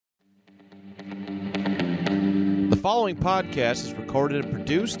The following podcast is recorded and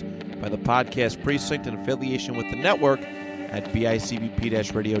produced by the Podcast Precinct in affiliation with the network at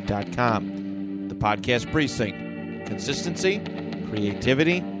bicbp-radio.com. The Podcast Precinct. Consistency,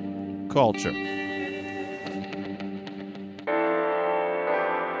 creativity, culture.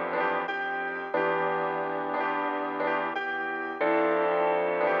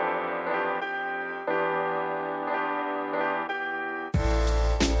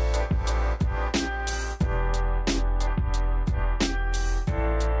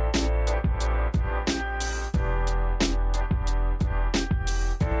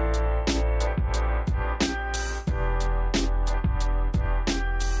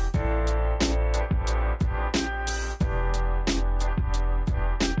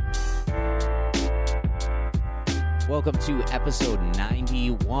 Welcome to episode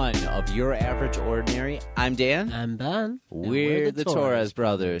 91 of Your Average Ordinary. I'm Dan. I'm Ben. We're the Torres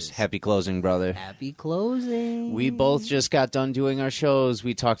brothers. Happy closing, brother. Happy closing. We both just got done doing our shows.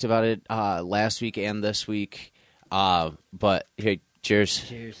 We talked about it last week and this week. But hey, cheers.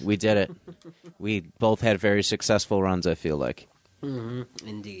 Cheers. We did it. We both had very successful runs, I feel like. Mm-hmm.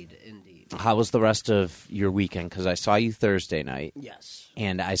 Indeed. How was the rest of your weekend? Because I saw you Thursday night. Yes.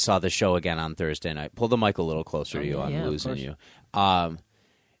 And I saw the show again on Thursday night. Pull the mic a little closer to you. I'm losing you.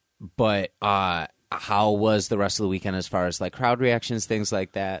 But how was the rest of the weekend as far as like crowd reactions, things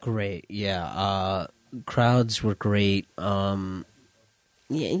like that? Great. Yeah. Crowds were great. Yeah,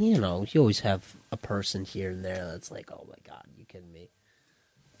 you know, you always have a person here and there that's like, oh my God, you kidding me?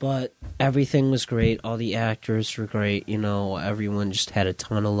 But everything was great. All the actors were great. You know, everyone just had a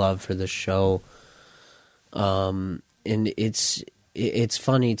ton of love for the show. And it's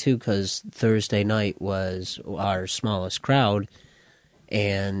funny, too, because Thursday night was our smallest crowd,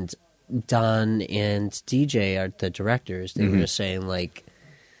 and Don and DJ are the directors. They were just saying, like,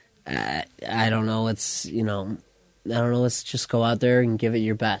 I don't know, let's just go out there and give it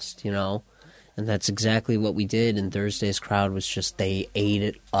your best, you know? And that's exactly what we did, and Thursday's crowd was just, they ate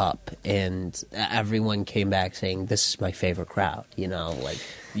it up, and everyone came back saying, this is my favorite crowd, you know? Like,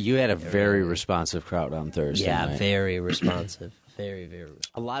 you had a very responsive crowd on Thursday night. Yeah, very responsive. Very, very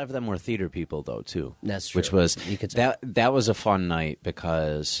responsive. A lot of them were theater people, though, too. That's true. Which was, you could say. that was a fun night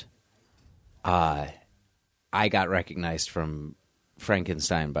because I got recognized from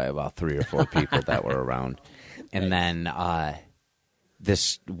Frankenstein by about 3 or 4 people that were around. And then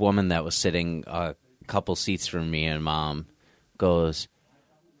this woman that was sitting a couple seats from me and Mom goes,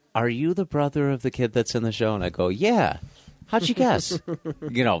 "Are you the brother of the kid that's in the show?" And I go, "Yeah." "How'd you guess?"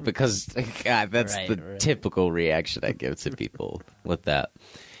 You know, because God, that's the typical reaction I give to people with that.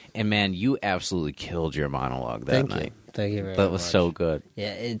 And man, you absolutely killed your monologue that night. Thank you very much. That was so good.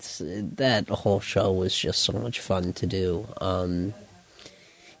 Yeah, that whole show was just so much fun to do.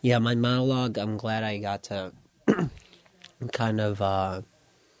 Yeah, my monologue, I'm glad I got to kind of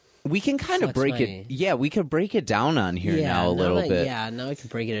we can kind of break it. Yeah, we could break it down on here now a little bit. Yeah, now I can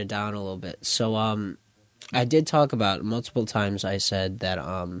break it down a little bit. So, I did talk about multiple times. I said that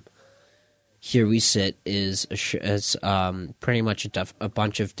Here We Sit is pretty much a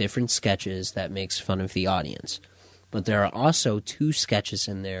bunch of different sketches that makes fun of the audience. But there are also 2 sketches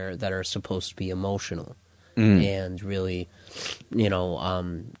in there that are supposed to be emotional and really, you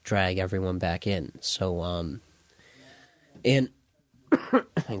know, drag everyone back in. So, and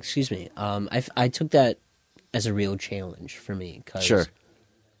excuse me, I took that as a real challenge for me. 'Cause sure.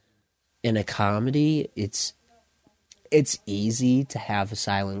 In a comedy, it's easy to have a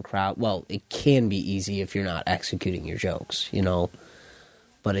silent crowd. Well, it can be easy if you're not executing your jokes, you know.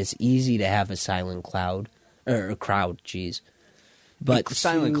 But it's easy to have a silent crowd. But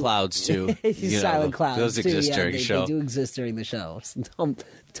silent clouds too. Silent clouds. Those exist during the show. They do exist during the show. So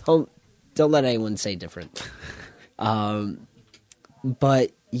don't let anyone say different. But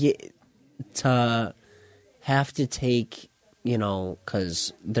to have to take, you know,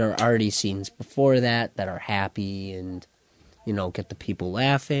 because there are already scenes before that are happy and, you know, get the people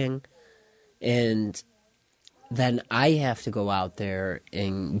laughing. And then I have to go out there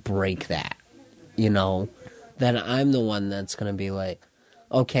and break that, you know. Then I'm the one that's going to be like,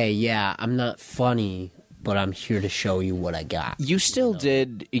 okay, yeah, I'm not funny, but I'm here to show you what I got. You still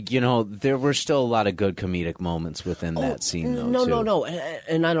did, you know, there were still a lot of good comedic moments within that scene, though, No,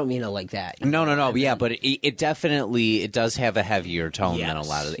 and I don't mean it like that. No, yeah, but it definitely, it does have a heavier tone than a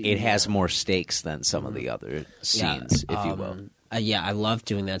lot of it. It has more stakes than some of the other scenes, if you will. Yeah, I love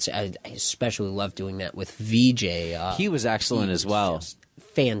doing that. I especially love doing that with VJ. He was excellent as well. Just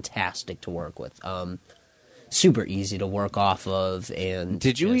fantastic to work with. Super easy to work off of. And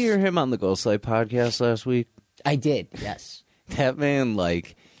did you hear him on the Ghostlight podcast last week? I did, yes. That man,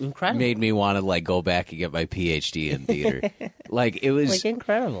 like, incredible. made me want to like go back and get my PhD in theater. Like it was like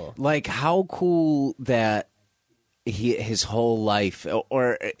incredible. like how cool that his whole life,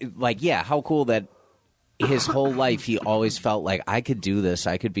 or like how cool that his whole life he always felt like I could do this,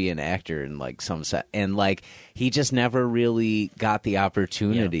 I could be an actor in like some set, and like he just never really got the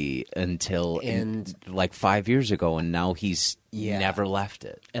opportunity until like 5 years ago, and now he's never left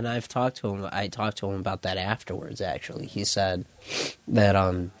it. And I talked to him about that afterwards. Actually, he said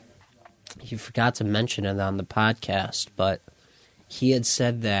that he forgot to mention it on the podcast, but he had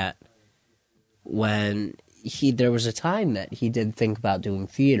said that when there was a time that he did think about doing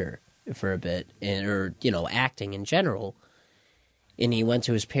theater for a bit, or acting in general, and he went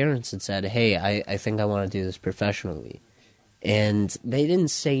to his parents and said, "Hey, I think I want to do this professionally," and they didn't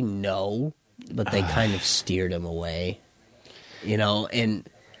say no, but they kind of steered him away, and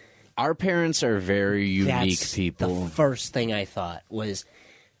our parents are very unique people. The first thing I thought was,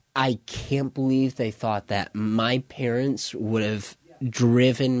 I can't believe they thought that my parents would have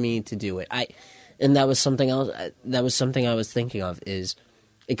driven me to do it. And that was something else. That was something I was thinking of, is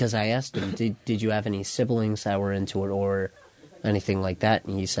because I asked him, did you have any siblings that were into it or anything like that?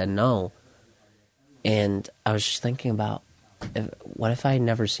 And he said no. And I was just thinking about, what if I had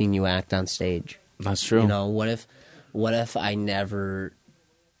never seen you act on stage? That's true. What if I never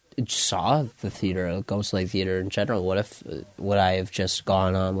saw the theater, Ghost Light Theater in general? What if would I have just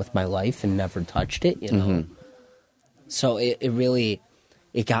gone on with my life and never touched it? Mm-hmm. So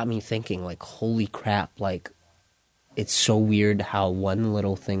it got me thinking, like, holy crap, like, it's so weird how one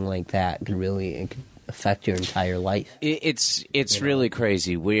little thing like that could affect your entire life. It's really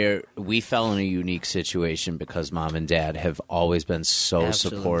crazy. We fell in a unique situation because Mom and Dad have always been so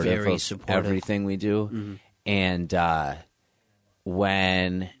supportive of everything we do. Mm-hmm. And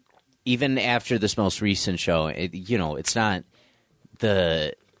when, even after this most recent show, it's not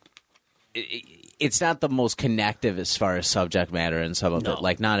the most connective as far as subject matter and some of it.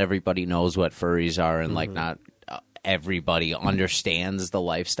 Like, not everybody knows what furries are, and like not everybody understands the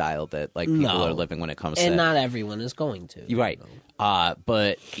lifestyle that like people are living when it comes to, and not everyone is going to. You're right.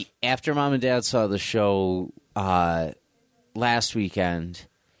 But after Mom and Dad saw the show last weekend,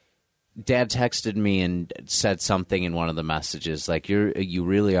 Dad texted me and said something in one of the messages like, you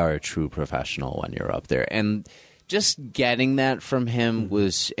really are a true professional when you're up there. And just getting that from him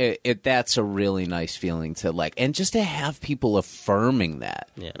was that's a really nice feeling to like, and just to have people affirming that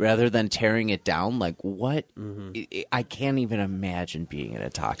rather than tearing it down. Like, what? I can't even imagine being in a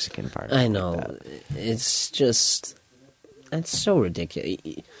toxic environment. I know. Like that. It's just, it's so ridiculous.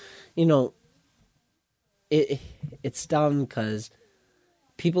 It's dumb because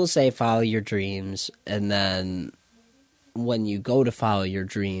people say follow your dreams, and then when you go to follow your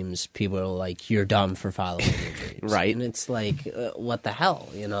dreams, people are like, you're dumb for following your dreams. Right. And it's like, what the hell,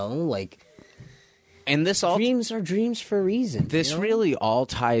 Like, and this all dreams are dreams for a reason. This really all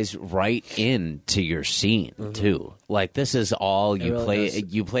ties right into your scene, too. Like, this is all you play.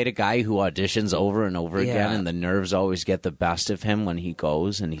 You played a guy who auditions over and over again, and the nerves always get the best of him when he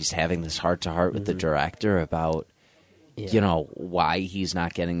goes, and he's having this heart-to-heart with the director about, why he's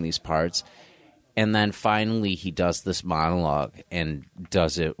not getting these parts. And then finally he does this monologue and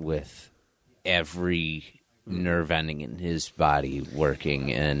does it with every nerve ending in his body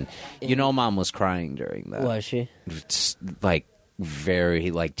working. And Mom was crying during that. Was she? It's like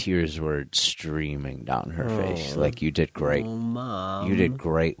very, like, tears were streaming down her face. Like, you did great. Oh, Mom. You did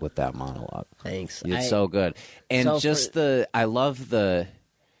great with that monologue. Thanks. You did so good. And I love the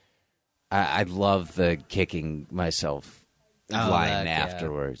kicking myself line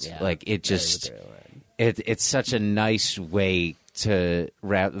afterwards. Yeah. Like, it just, it's such a nice way to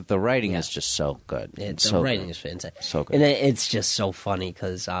wrap. The writing is just so good. The writing is fantastic. So good. And it's just so funny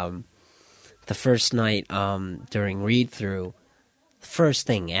because the first night during read-through, the first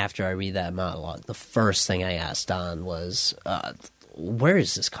thing after I read that monologue, the first thing I asked Don was, where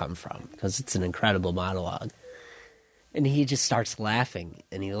does this come from? Because it's an incredible monologue. And he just starts laughing,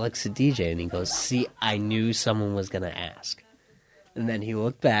 and he looks at DJ, and he goes, see, I knew someone was going to ask. And then he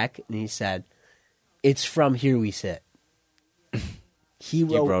looked back, and he said, it's from Here We Sit. He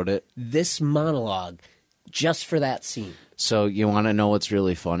wrote it. This monologue just for that scene. So you want to know what's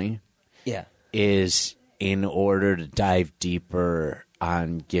really funny? Yeah. Is in order to dive deeper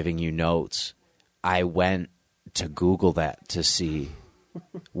on giving you notes, I went to Google that to see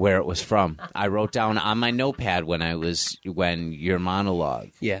where it was from. I wrote down on my notepad when your monologue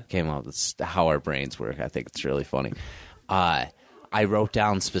came out. That's how our brains work. I think it's really funny. I wrote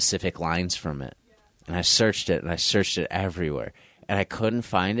down specific lines from it, and I searched it everywhere, and I couldn't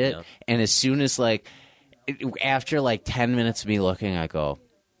find it. Yeah. And as soon as after 10 minutes of me looking, I go,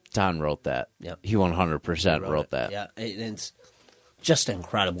 Don wrote that. Yep. He 100% wrote that. Yeah, it's just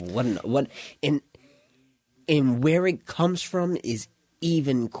incredible. What and where it comes from is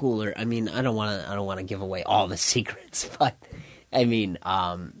even cooler. I mean, I don't want to give away all the secrets, but I mean,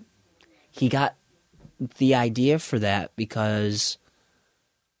 he got the idea for that because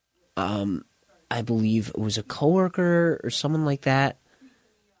I believe it was a coworker or someone like that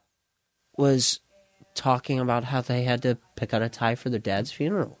was talking about how they had to pick out a tie for their dad's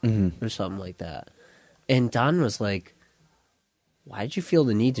funeral or something like that. And Don was like, why did you feel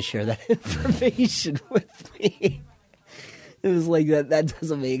the need to share that information with me? It was like, that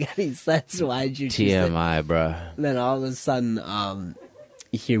doesn't make any sense. Why did you choose TMI, bruh. And then all of a sudden,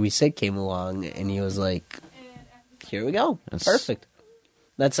 Here We Sit came along, and he was like, here we go. Perfect.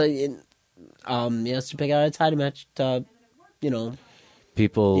 That's he has to pick out a tie to match to,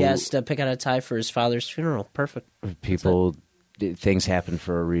 People. He has to pick out a tie for his father's funeral. Perfect. People, things happen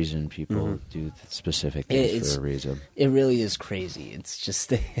for a reason. People do specific things for a reason. It really is crazy. It's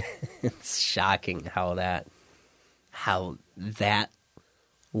just, it's shocking how that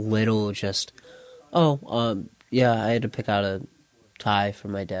little just, I had to pick out a tie for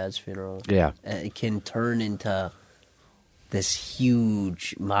my dad's funeral. Yeah. It can turn into this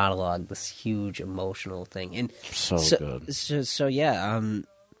huge monologue, this huge emotional thing. And so good. So yeah,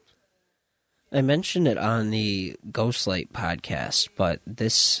 I mentioned it on the Ghostlight podcast, but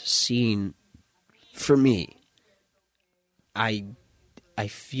this scene, for me, I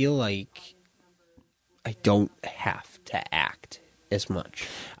feel like I don't have to act as much.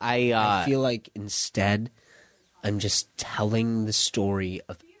 I feel like instead I'm just telling the story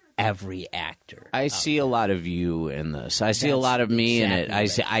of every actor. I see a lot of you in this. I see a lot of me in it.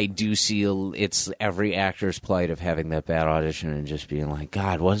 I do see it's every actor's plight of having that bad audition and just being like,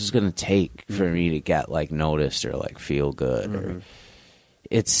 God, what is it going to take for me to get noticed or feel good? Or,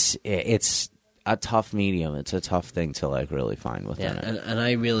 it's a tough medium. It's a tough thing to really find within it. And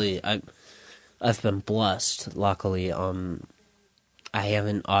I've been blessed. Luckily, I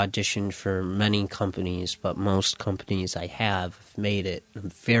haven't auditioned for many companies, but most companies I have made it. I'm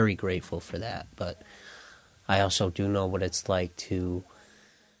very grateful for that. But I also do know what it's like to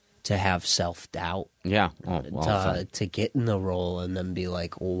have self-doubt. Yeah. To get in the role and then be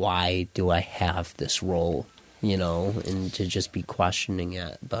like, why do I have this role? And to just be questioning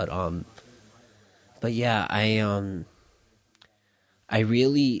it. But yeah, I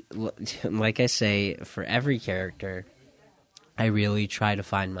really, like I say, for every character, I really try to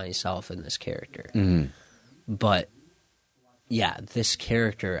find myself in this character. But, yeah, this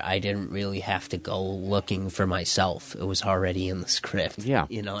character, I didn't really have to go looking for myself. It was already in the script. Yeah,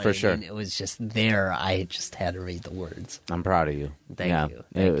 for sure. It was just there. I just had to read the words. I'm proud of you. Thank you.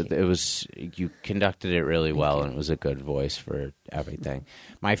 It was, you conducted it really well, and it was a good voice for everything.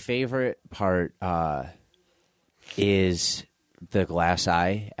 My favorite part is the glass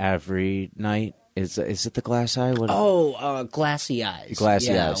eye every night. Is it the glass eye? Glassy eyes.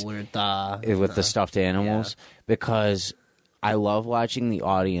 Glassy eyes. With the stuffed animals. Yeah. Because I love watching the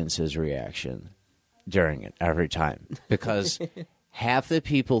audience's reaction during it every time. Because half the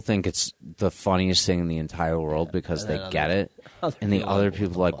people think it's the funniest thing in the entire world because they get it. And the other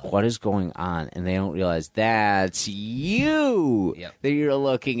people are like, what is going on? And they don't realize that's you that you're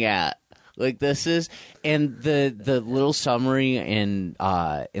looking at. This is, and the little summary in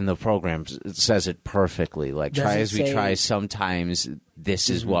the program says it perfectly. Try as we try, sometimes this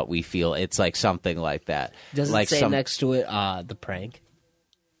is what we feel. It's something like that. Does it say next to it the prank?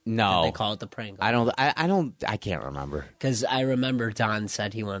 No, they call it the prank. I can't remember because I remember Don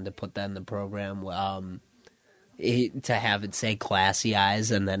said he wanted to put that in the program. To have it say "classy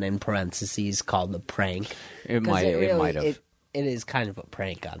eyes" and then in parentheses called the prank. It might have. It is kind of a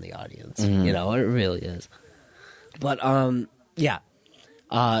prank on the audience. It really is. But,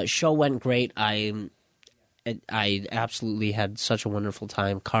 show went great. I absolutely had such a wonderful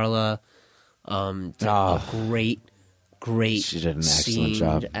time. Carla did a great she did an excellent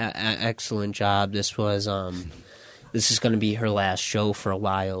job. Excellent job. This is going to be her last show for a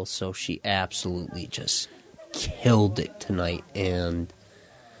while, so she absolutely just killed it tonight, and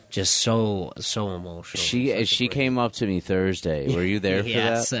just so emotional. She came up to me Thursday. Were you there for that?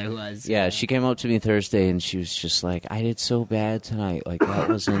 Yes, I was. Yeah, she came up to me Thursday and she was just like, I did so bad tonight. That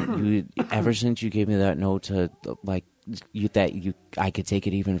wasn't you. Ever since you gave me that note to I could take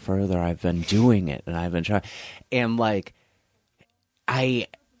it even further. I've been doing it and I've been trying. And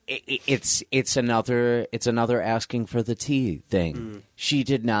it's another asking for the tea thing. She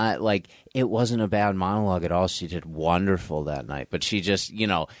did not it wasn't a bad monologue at all. She did wonderful that night, but she just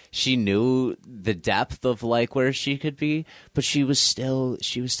she knew the depth of where she could be, but she was still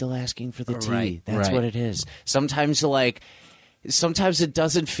asking for the tea. Right, That's right. what it is. Sometimes it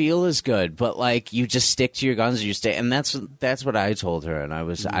doesn't feel as good, but you just stick to your guns and you stay. And that's what I told her, and I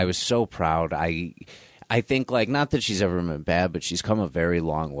was so proud. I think not that she's ever been bad, but she's come a very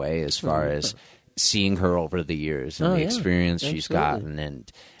long way as far as seeing her over the years and the experience she's gotten, and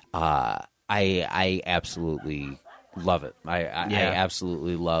I absolutely love it. I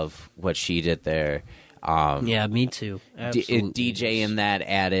absolutely love what she did there. Yeah, me too. Absolutely. DJ in that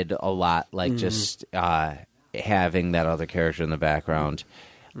added a lot, just having that other character in the background.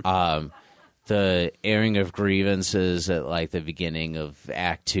 The airing of grievances at the beginning of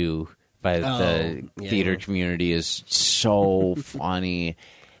Act 2 by the theater community is so funny.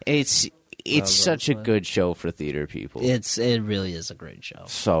 It's such a good show for theater people. It really is a great show.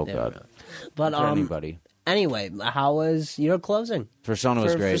 So good. But for anybody. Anyway, how was your closing? Persona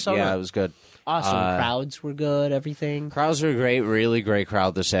was great. Persona. Yeah, it was good. Awesome. Crowds were good. Everything. Crowds were great. Really great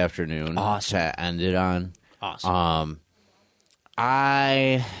crowd this afternoon. Awesome. To end it on. Awesome.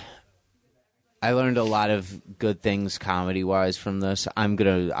 I learned a lot of good things comedy-wise from this. I'm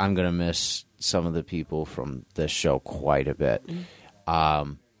gonna miss some of the people from this show quite a bit.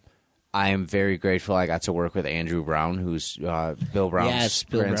 I am very grateful I got to work with Andrew Brown, who's Bill Brown's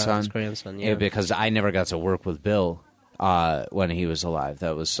grandson. Yeah, because I never got to work with Bill when he was alive.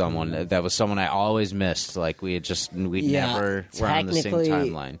 That was someone I always missed. We never were on the same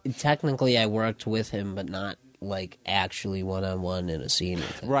timeline. Technically, I worked with him, but not actually one-on-one in a scene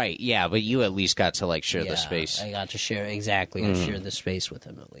with him. Right, yeah, but you at least got to share the space. I got to share share the space with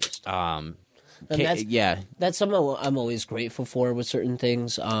him at least. And that's something I'm always grateful for with certain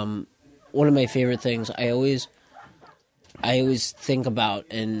things. One of my favorite things I always think about,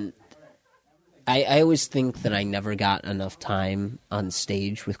 and I always think that I never got enough time on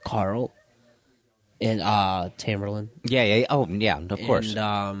stage with Carl and Tamerlan. Yeah, oh yeah, of course.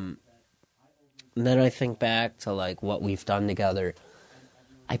 And then I think back to what we've done together.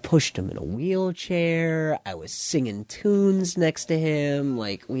 I pushed him in a wheelchair. I was singing tunes next to him.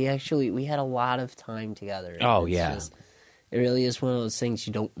 We had a lot of time together. Oh, It's yeah. It really is one of those things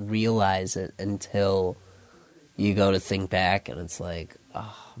you don't realize it until you go to think back, and it's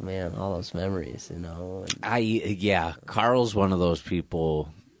oh man, all those memories, And Carl's one of those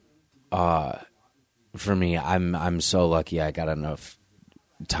people. For me, I'm so lucky I got enough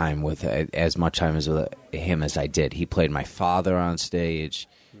time with as much time as with him as I did. He played my father on stage.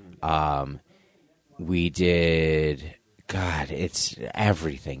 We did. God, it's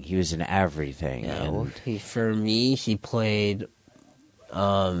everything. He was in everything. Yeah, for me, he played.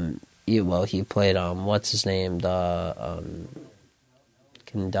 He played. What's his name? The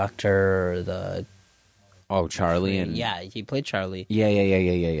conductor. The. Oh, Charlie and. Yeah, he played Charlie.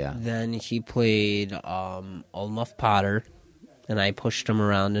 Yeah. Then he played Olaf Potter, and I pushed him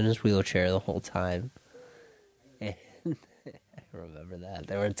around in his wheelchair the whole time. And I remember that.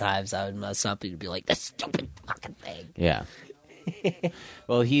 There were times I would mess up and you'd be like, "This stupid fucking thing." Yeah.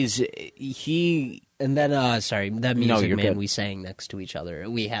 Well, he. And then, that Music Man good. we sang next to each other.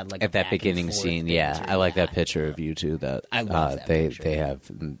 We had at that beginning scene. Yeah, I like that picture of you two. That I love that picture. They have.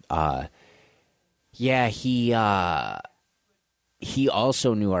 He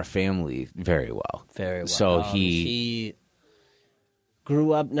also knew our family very well. Very well. So he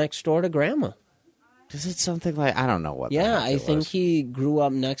grew up next door to Grandma. Is it something I don't know what? Yeah, I think was. he grew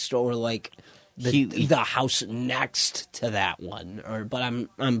up next door, the house next to that one. But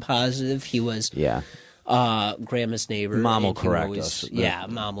I'm positive he was. Yeah. Grandma's neighbor. Mom will correct us. Yeah,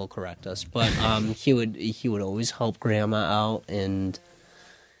 Mom will correct us. But he would always help Grandma out, and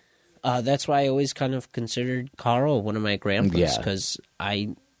that's why I always kind of considered Carl one of my grandpas, because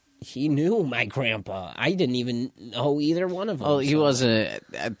he knew my grandpa. I didn't even know either one of them. Oh, he wasn't.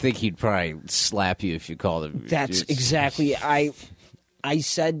 I think he'd probably slap you if you called him. That's exactly. I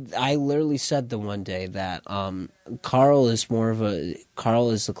literally said the one day that Carl is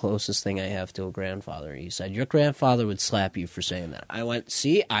the closest thing I have to a grandfather. He said, your grandfather would slap you for saying that. I went,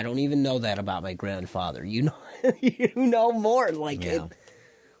 see, I don't even know that about my grandfather. You know, you know more.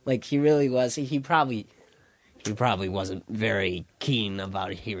 He really was. He probably wasn't very keen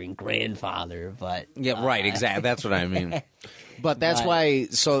about hearing grandfather, but yeah, right, exactly. That's what I mean. But that's why.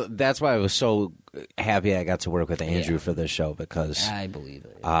 So that's why I was so happy I got to work with Andrew for this show, because I believe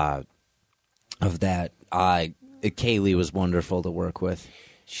it. Of that. Kaylee was wonderful to work with.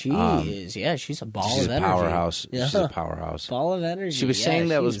 She is, yeah. She's a ball She's of a energy. powerhouse. Yeah. She's a powerhouse. Ball of energy. She was saying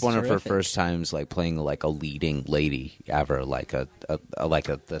that was one of her terrific. first times, like playing like a leading lady ever, like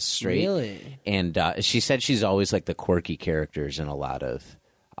the straight. Really? And she said she's always like the quirky characters in a lot of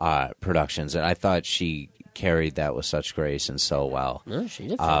productions, and I thought she carried that with such grace and so well. No, she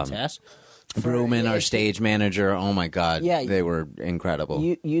did fantastic. Brooman, our stage manager, oh my god, Yeah, they were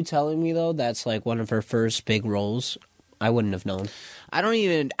incredible. You telling me though that's like one of her first big roles? I wouldn't have known. I don't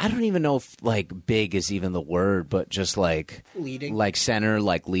even know if like big is even the word, but just like Leading? like center,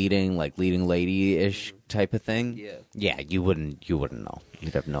 like leading lady ish type of thing. Yeah. You wouldn't know.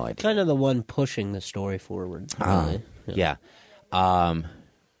 You'd have no idea. Kind of the one pushing the story forward. Really. Yeah.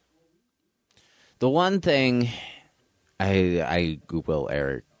 The one thing I will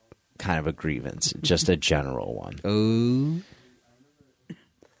air kind of a grievance, just a general one. Oh.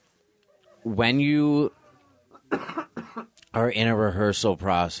 When you are in a rehearsal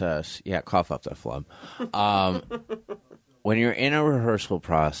process, cough up the phlegm. When you're in a rehearsal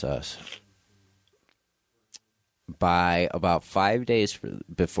process, by about 5 days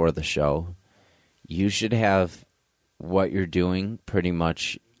before the show, you should have what you're doing pretty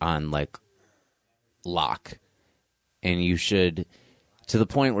much on like lock, and you should, to the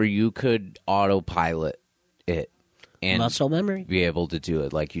point where you could autopilot it and Muscle memory? be able to do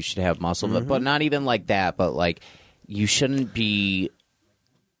it. Like you should have muscle, but not even like that. But like you shouldn't be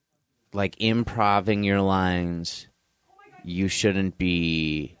like improving your lines. You shouldn't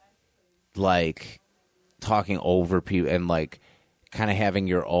be like talking over people and like kind of having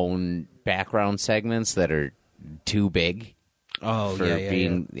your own background segments that are too big for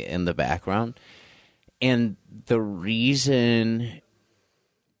being in the background. And the reason,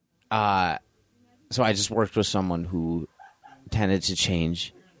 so I just worked with someone who tended to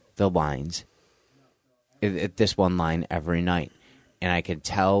change the lines, this one line every night. And I could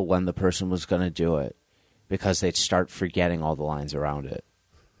tell when the person was going to do it because they'd start forgetting all the lines around it.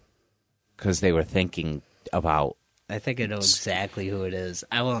 Because they were thinking about... I think I know exactly who it is.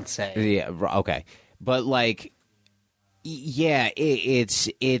 I won't say. Yeah, okay. But like, yeah, it's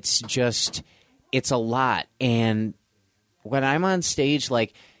just... It's a lot, and when I'm on stage,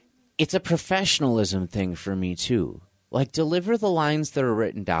 like, it's a professionalism thing for me, too. Like, deliver the lines that are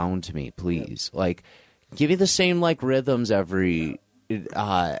written down to me, please. Like, give me the same, like, rhythms every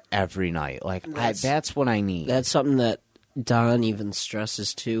night. Like, that's what I need. That's something that Don even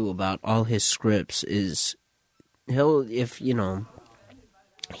stresses, too, about all his scripts is he doesn't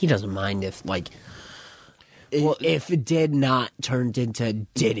mind if, like... Well, if it did not turned into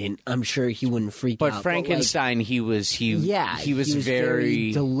didn't, I'm sure he wouldn't freak out. But Frankenstein, he was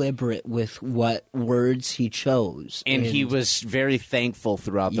very deliberate with what words he chose, and he was very thankful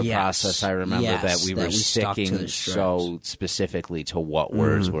throughout the process. I remember that we were sticking so specifically to what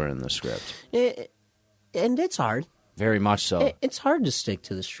words were in the script, and it's hard, very much so. It's hard to stick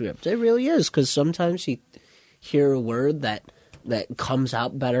to the script. It really is, because sometimes you hear a word that comes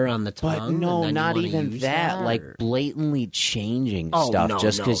out better on the tongue. But no, not even that. Like blatantly changing stuff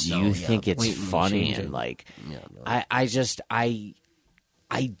just because you think it's funny changing. And like, I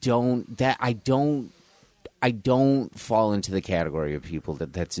don't fall into the category of people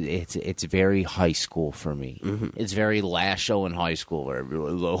it's very high school for me. Mm-hmm. It's very last show in high school where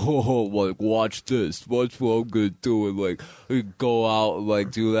everyone's like, oh, like watch this, watch what I'm gonna do, and like go out and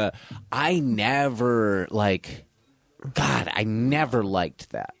like do that. I never liked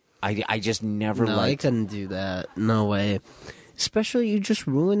that. I just never liked. I couldn't do that. No way. Especially you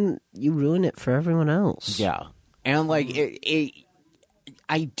ruin it for everyone else. Yeah, and like the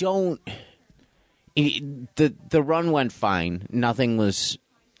run went fine. Nothing was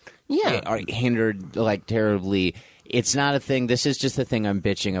hindered like terribly. It's not a thing. This is just a thing I'm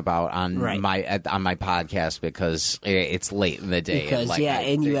bitching about on my podcast because it's late in the day. Because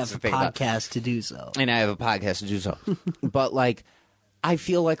and you have a podcast to do so. And I have a podcast to do so. But like, I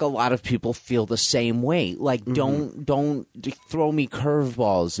feel like a lot of people feel the same way. Like, don't throw me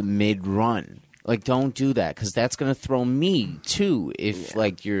curveballs mid run. Like, don't do that because that's going to throw me too. If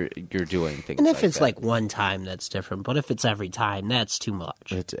like you're doing things, and if like it's that. like one time, that's different. But if it's every time, that's too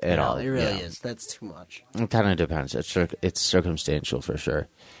much. It really is. That's too much. It kind of depends. It's circumstantial for sure.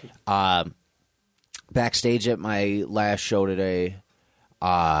 Backstage at my last show today,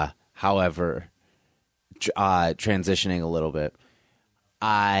 however, transitioning a little bit,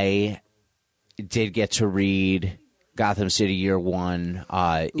 I did get to read Gotham City Year 1,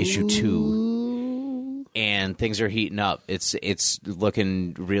 Issue 2. And things are heating up. It's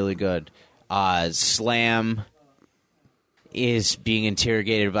looking really good. Slam is being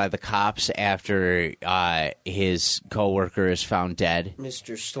interrogated by the cops after his coworker is found dead.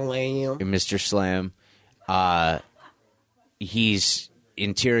 Mr. Slam. Mr. Slam. He's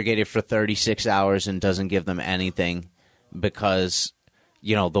interrogated for 36 hours and doesn't give them anything because,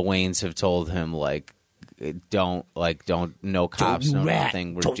 the Waynes have told him, don't no cops, no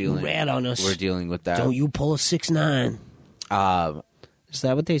nothing. We're dealing on us. We're dealing with that. Don't you pull a 6'9". Is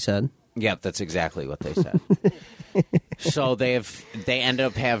that what they said? Yep, that's exactly what they said. So they end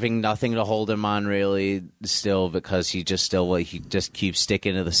up having nothing to hold him on really still because he just keeps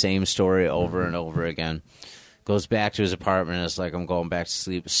sticking to the same story over and over again. Goes back to his apartment and is like, I'm going back to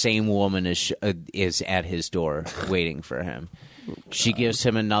sleep. Same woman is at his door waiting for him. She gives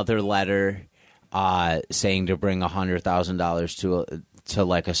him another letter saying to bring $100,000 to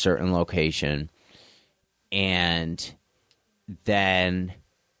like a certain location, and then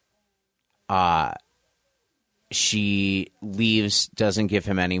she leaves, doesn't give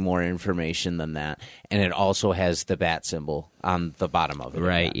him any more information than that, and it also has the bat symbol on the bottom of it.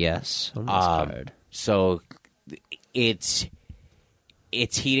 Right? Yes. On this card. So it's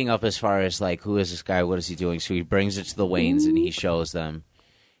heating up as far as like, who is this guy? What is he doing? So he brings it to the Waynes and he shows them,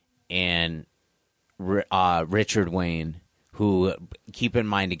 and Richard Wayne, who, keep in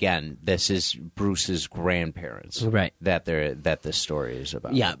mind again, this is Bruce's grandparents, right? That this story is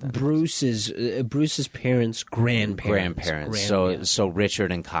about. Yeah, Bruce's parents' grandparents. So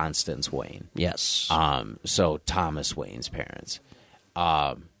Richard and Constance Wayne. Yes. So Thomas Wayne's parents.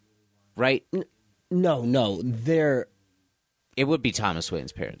 Right? No, they're. It would be Thomas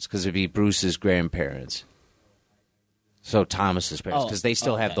Wayne's parents because it'd be Bruce's grandparents. So Thomas's parents, because they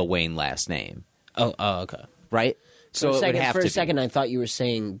still have the Wayne last name. Oh, okay. Right? So for a second, I thought you were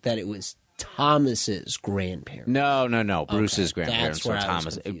saying that it was Thomas's grandparents. No. Bruce's grandparents. That's where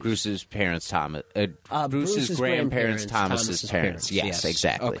Thomas. I was confused. Bruce's parents. Bruce's grandparents. Thomas's parents. Yes,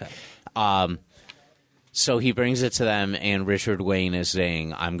 exactly. Okay. So he brings it to them, and Richard Wayne is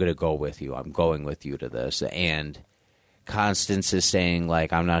saying, "I'm going to go with you. I'm going with you to this." And Constance is saying,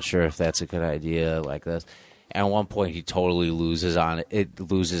 like, "I'm not sure if that's a good idea," like this. And at one point, he totally loses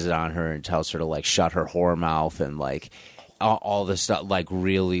it on her and tells her to like shut her whore mouth and like all this stuff. Like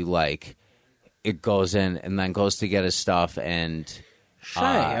really, like it goes in and then goes to get his stuff and say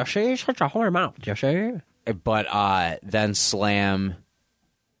shut your whore mouth, you see. But then Slam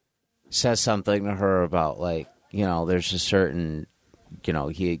says something to her about like, there's a certain,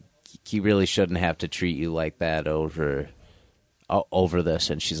 he really shouldn't have to treat you like that over this,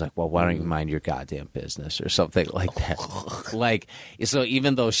 and she's like, well, why don't you mind your goddamn business or something like that. Like, so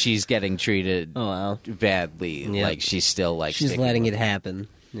even though she's getting treated badly, like she's still like she's letting it happen.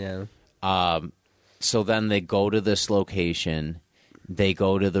 Yeah. So then they go to this location, they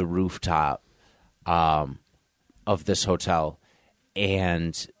go to the rooftop of this hotel,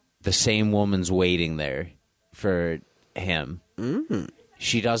 and the same woman's waiting there for him.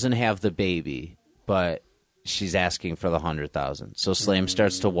 She doesn't have the baby, but she's asking for the $100,000. So Slam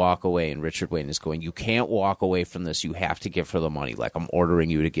starts to walk away, and Richard Wayne is going, "You can't walk away from this. You have to give her the money. Like, I'm ordering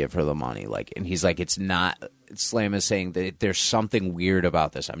you to give her the money." Like, and he's like, "It's not." Slam is saying that there's something weird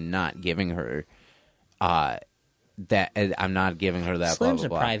about this. I'm not giving her that. I'm not giving her that. Slam's blah,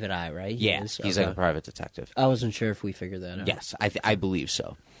 blah, blah. a private eye, right? He's like a private detective. I wasn't sure if we figured that out. Yes, I believe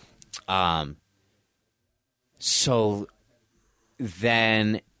so. So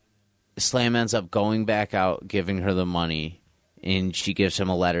then Slam ends up going back out, giving her the money, and she gives him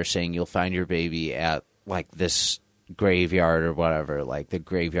a letter saying, "You'll find your baby at like this graveyard or whatever, like the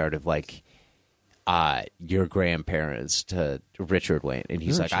graveyard of like your grandparents," to Richard Wayne. And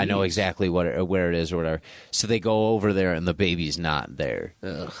he's like, "I know exactly where it is or whatever." So they go over there, and the baby's not there.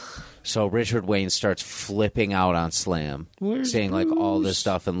 Ugh. So Richard Wayne starts flipping out on Slam, saying like all this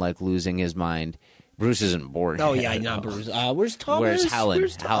stuff and like losing his mind. Bruce isn't born. Oh yeah, not Bruce. Where's Thomas? Where's Helen?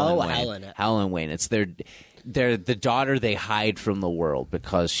 Helen. Helen Wayne. It's they're the daughter they hide from the world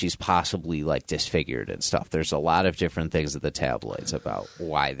because she's possibly like disfigured and stuff. There's a lot of different things at the tabloids about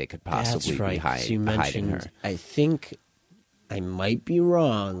why they could possibly be hiding her. I think I might be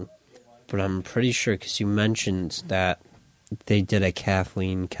wrong, but I'm pretty sure because you mentioned that they did a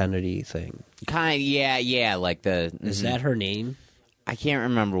Kathleen Kennedy thing. Yeah. Like is that her name? I can't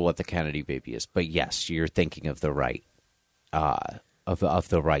remember what the Kennedy baby is, but yes, you're thinking of the right, of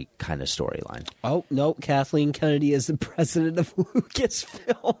the right kind of storyline. Oh no, Kathleen Kennedy is the president of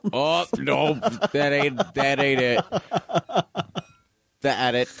Lucasfilm. Oh no, that ain't it.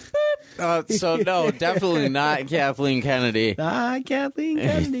 That it. So no, definitely not Kathleen Kennedy. Kathleen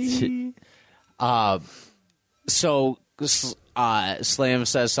Kennedy. So Slam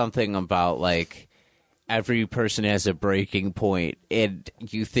says something about like every person has a breaking point, and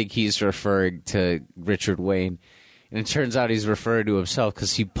you think he's referring to Richard Wayne. And it turns out he's referring to himself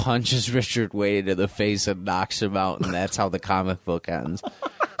because he punches Richard Wayne in the face and knocks him out, and that's how the comic book ends.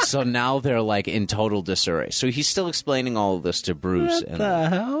 So now they're like in total disarray. So he's still explaining all of this to Bruce. What the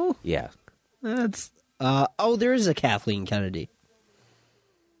hell? Yeah. That's there is a Kathleen Kennedy.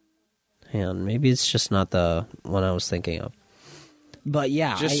 Hang on, maybe it's just not the one I was thinking of. But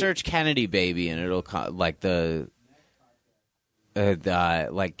yeah, just search Kennedy baby and it'll like the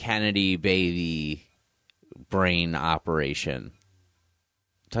like Kennedy baby brain operation.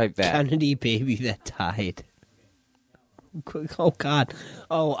 Type that. Kennedy baby that died. Oh God.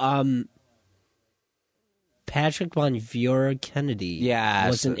 Patrick Von Veur Kennedy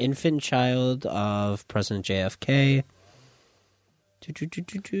was an infant child of President JFK.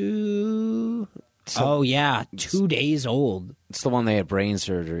 So, 2 days old. It's the one they had brain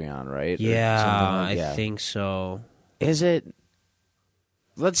surgery on, right? Yeah, I think so. Is it?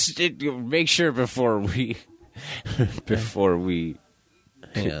 Let's make sure before we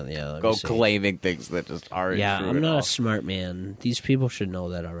go claiming things that just aren't true. I'm not a smart man. These people should know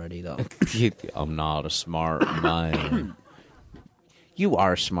that already, though. I'm not a smart man. You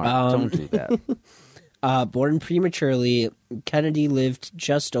are smart. Don't do that. Born prematurely, Kennedy lived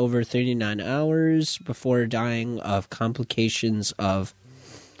just over 39 hours before dying of complications of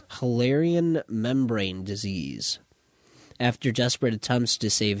Hallerian membrane disease. After desperate attempts to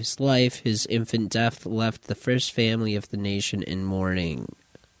save his life, his infant death left the first family of the nation in mourning.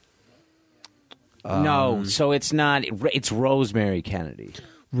 No, so it's not. It's Rosemary Kennedy.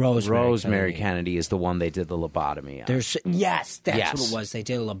 Rosemary Kennedy is the one they did the lobotomy on. That's what it was. They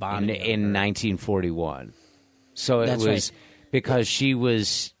did a lobotomy in 1941. So it was right. Because she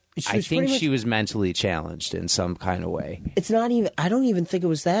was I think she was mentally challenged in some kind of way. It's not even. I don't even think it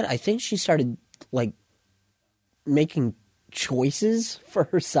was that. I think she started like making choices for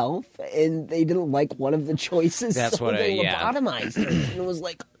herself, and they didn't like one of the choices. That's so what they lobotomized her. And it was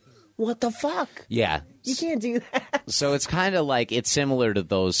like, what the fuck? Yeah. You can't do that. So it's kind of like, it's similar to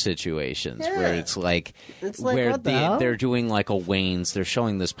those situations where it's like where they're doing like a Wayne's, they're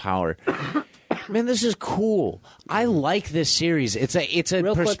showing this power. Man, this is cool. I like this series. It's a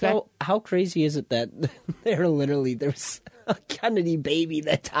real perspective. Quick, how crazy is it that there's a Kennedy baby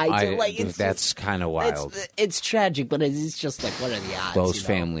that died? That's kind of wild. It's tragic, but it's just like, what are the odds? Those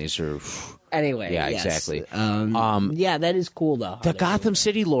families are. Anyway, yeah, yes. exactly. That is cool though. The Gotham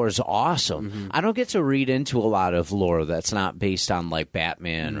City lore is awesome. Mm-hmm. I don't get to read into a lot of lore that's not based on like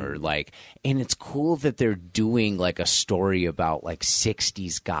Batman or like, and it's cool that they're doing like a story about like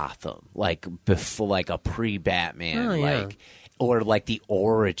 60s Gotham, like before, like a pre-Batman, like, or like the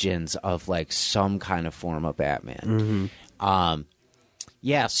origins of like some kind of form of Batman. Mm-hmm.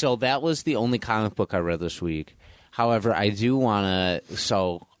 So that was the only comic book I read this week. However, I do want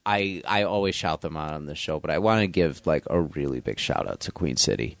to. I always shout them out on this show, but I want to give like a really big shout out to Queen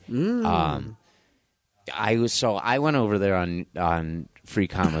City. I went over there on Free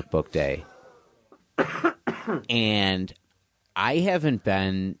Comic Book Day, and I haven't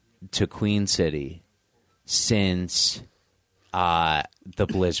been to Queen City since the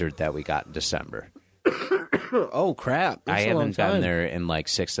blizzard that we got in December. Oh crap! I haven't been there in like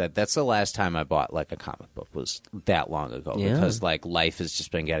 6. That's the last time I bought like a comic book was that long ago because like life has just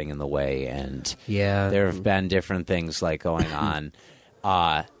been getting in the way, and there have been different things like going on,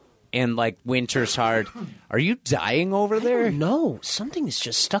 and like winter's hard. Are you dying over there? No, something is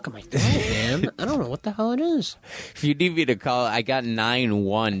just stuck in my throat, man. I don't know what the hell it is. If you need me to call, I got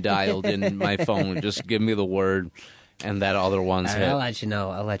 9-1 dialed in my phone. Just give me the word, and that other one's hit. I'll let you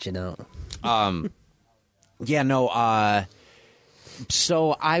know.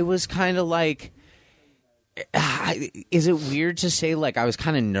 So I was kind of like, is it weird to say like I was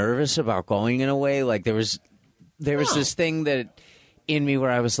kind of nervous about going in a way? Like there was this thing that in me where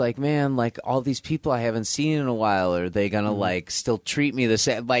I was like, man, like all these people I haven't seen in a while, are they gonna like still treat me the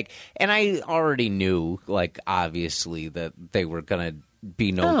same? Like, and I already knew like obviously that they were gonna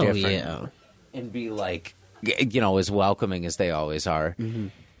be no different and be like, as welcoming as they always are. Mm-hmm.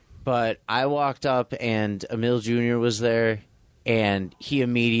 But I walked up, and Emil Jr. was there, and he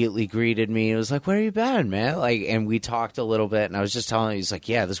immediately greeted me. He was like, "Where you been, man?" Like, and we talked a little bit, and I was just telling him, he's like,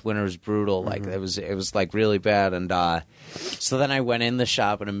 "Yeah, this winter was brutal. Like, it was like really bad." And so then I went in the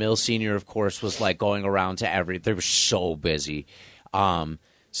shop, and Emil Sr., of course, was like going around to they were so busy.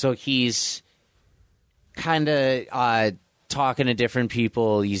 So he's kind of talking to different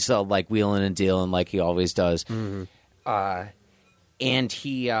people. He's like wheeling and dealing like he always does. Mm-hmm. And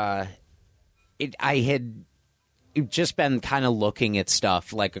he, I had just been kind of looking at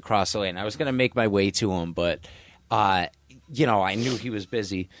stuff like across the way, and I was going to make my way to him, but I knew he was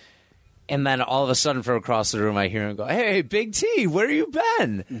busy. And then all of a sudden, from across the room, I hear him go, "Hey, Big T, where you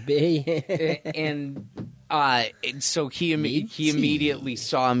been?" And so he immediately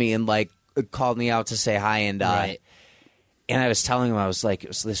saw me and like called me out to say hi, and Right. and I was telling him, I was like, it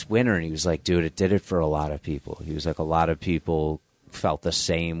was this winter, and he was like, dude, it did it for a lot of people. He was like, a lot of people felt the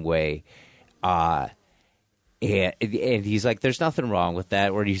same way. And he's like, there's nothing wrong with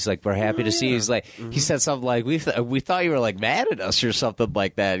that. Or he's like, we're happy to see you. He's like, he said something like, we thought you were like mad at us or something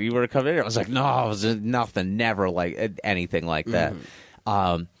like that. You were coming in. I was like, no, it was nothing, never like anything like that.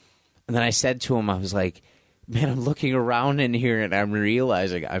 And then I said to him, I was like, man, I'm looking around in here and I'm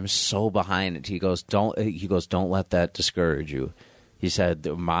realizing I'm so behind it. He goes, don't let that discourage you. He said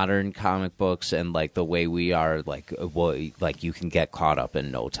the modern comic books and like the way we are, like you can get caught up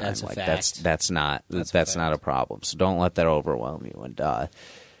in no time. That's a like fact. that's not a problem. So don't let that overwhelm you. And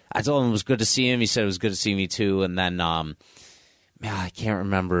I told him it was good to see him. He said it was good to see me too. And then I can't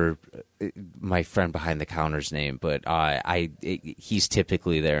remember my friend behind the counter's name, but he's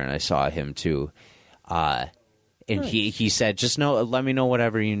typically there, and I saw him too. And Nice. he said, just let me know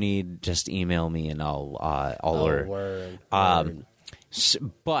whatever you need. Just email me and I'll order. Word.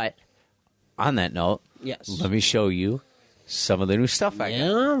 But on that note, Yes. let me show you some of the new stuff I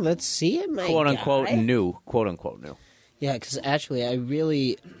got. Let's see it, my Quote unquote guy. new. Quote unquote new. Yeah, because actually,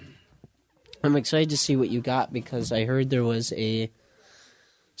 I'm excited to see what you got, because I heard there was a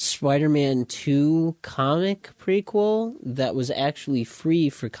Spider-Man 2 comic prequel that was actually free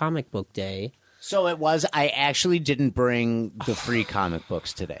for Comic Book Day. So it was. I actually didn't bring the free comic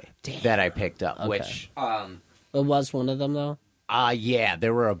books today that I picked up. Okay. Which It was one of them, though? yeah,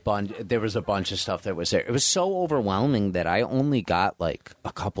 there was a bunch of stuff that was there. It was so overwhelming that I only got like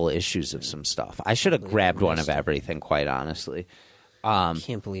a couple issues of some stuff. I should have grabbed one of everything, quite honestly.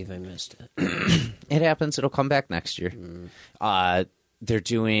 Can't believe I missed it. It happens. It'll come back next year. They're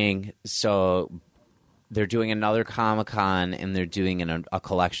doing another Comic-Con, and they're doing a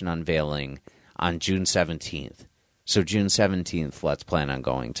collection unveiling on June 17th. So June 17th, let's plan on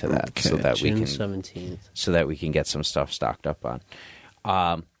going to that so that June we can 17th. so that we can get some stuff stocked up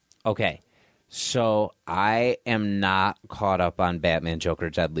on. Okay, so I am not caught up on Batman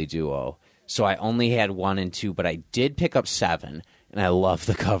Joker Deadly Duo. So I only had 1 and 2, but I did pick up 7, and I love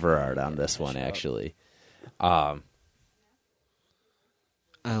the cover art on this one, actually. I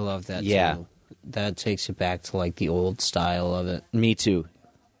love that, Yeah. too. That takes you back to, like, the old style of it. Me too.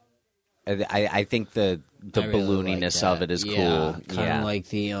 I think the I really ballooniness like of it is yeah, cool. Kind of like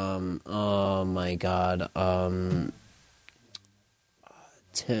the oh my god,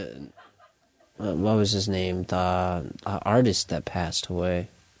 what was his name? The artist that passed away.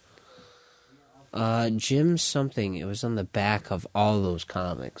 Jim something. It was on the back of all those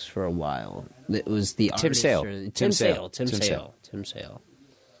comics for a while. It was the Tim artist Sale. or- Tim Tim Sale. Sale.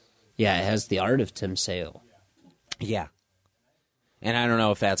 Yeah, it has the art of Tim Sale. Yeah. And I don't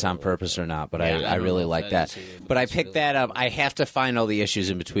know if that's on purpose or not, but Yeah, I I don't really know if like that that. is either, But I it's picked really that up. I have to find all the issues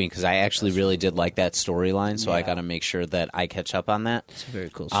in between because I actually really did like that storyline, so I Yeah. got to make sure that I catch up on that. It's a very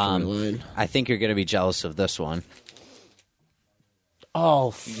cool Um, storyline. I think you're going to be jealous of this one.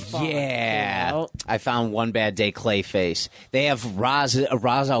 Oh, fuck. Yeah. Yeah. I found One Bad Day Clayface. They have Ra's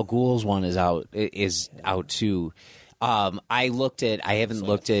al Ghul's one is out too. I haven't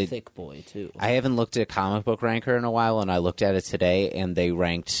looked at Thick boy too. I haven't looked at Comic Book Ranker in a while, and I looked at it today, and they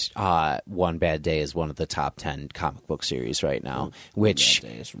ranked One Bad Day as one of the top 10 comic book series right now, which That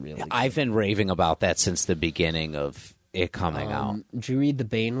day is really I've been raving about that since the beginning of it coming out. Did you read the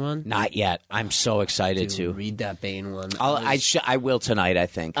Bane one? Not yet. I'm so excited Dude, to. read that Bane one. I will tonight, I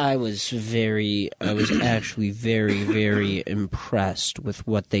think. I was actually very, very impressed with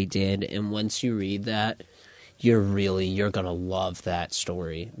what they did. And once you read that, you're gonna love that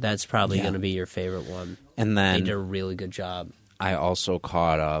story. That's probably Yeah. gonna be your favorite one. And They then did a really good job. I also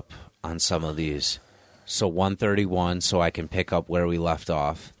caught up on some of these. So 131, so I can pick up where we left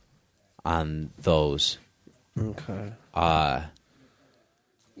off on those. Okay.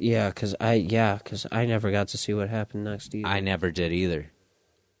 Yeah, because I never got to see what happened next either. I never did either.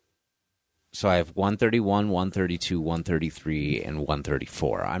 So I have 131, 132, 133, and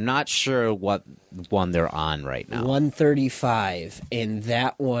 134. I'm not sure what one they're on right now. 135, and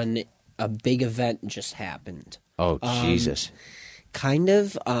that one, a big event just happened. Oh, Jesus. Kind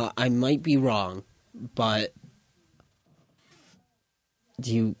of. I might be wrong, but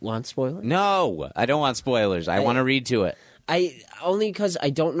do you want spoilers? No, I don't want spoilers. I want to read to it. I only because I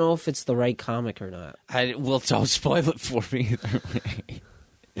don't know if it's the right comic or not. Well, don't spoil it for me either way.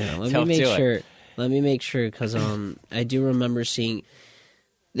 Yeah, let Don't me make do it. sure. Let me make sure, because I do remember seeing.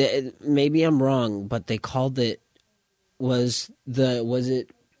 Maybe I'm wrong, but they called it. Was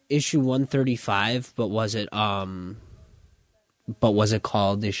it issue 135? But was it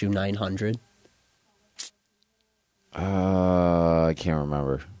called issue 900? I can't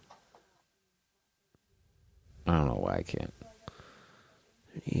remember. I don't know why I can't.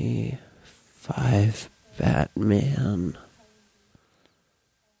 5 Batman.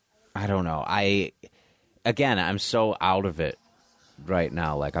 I don't know. I'm so out of it right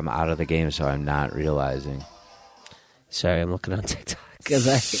now. Like, I'm out of the game, so I'm not realizing. Sorry, I'm looking on TikTok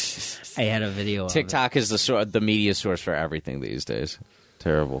because I had a video. TikTok is the media source for everything these days.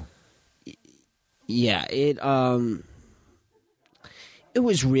 Terrible. Yeah, it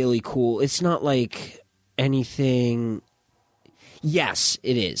was really cool. It's not like anything. Yes,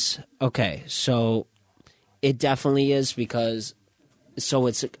 it is. Okay, so it definitely is because. So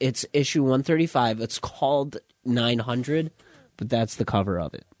it's issue 135. It's called 900, but that's the cover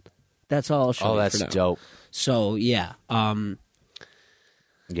of it. That's all I'll show you. Oh, that's for now. dope. So yeah, yeah,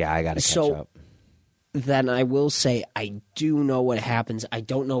 I gotta catch up. Then I will say I do know what happens. I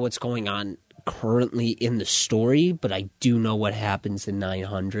don't know what's going on currently in the story, but I do know what happens in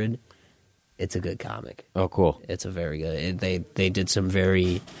 900. It's a good comic. Oh, cool. It's a very good. They did some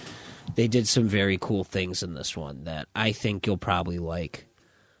very cool things in this one that I think you'll probably like.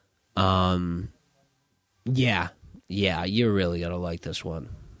 Yeah, you're really gonna like this one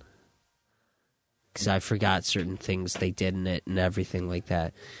because I forgot certain things they did in it and everything like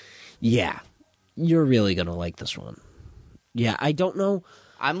that. Yeah, you're really gonna like this one. Yeah, I don't know.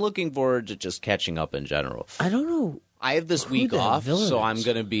 I'm looking forward to just catching up in general. I don't know. I have this week off, so I'm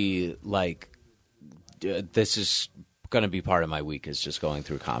gonna be like, this is going to be part of my week is just going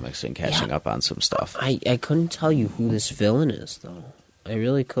through comics and catching up on some stuff. I couldn't tell you who this villain is, though. I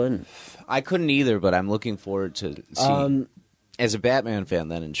really couldn't. I couldn't either, but I'm looking forward to see. As a Batman fan,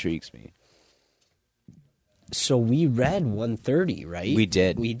 that intrigues me. So we read 130, right? We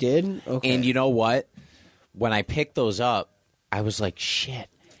did. We did? Okay. And you know what? When I picked those up, I was like, shit.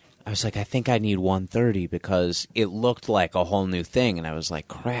 I was like, I think I need 130 because it looked like a whole new thing. And I was like,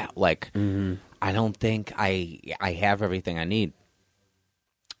 crap. Like, I don't think I have everything I need.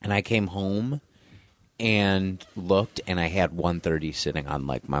 And I came home and looked, and I had 130 sitting on,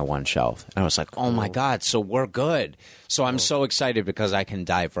 like, my one shelf. And I was like, oh, my God, so we're good. So I'm so excited because I can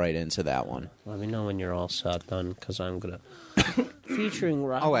dive right into that one. Let me know when you're all set done, because I'm going to... Featuring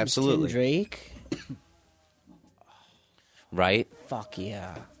Robin absolutely. Drake. Right? Fuck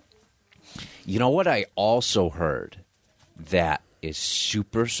yeah. You know what I also heard that is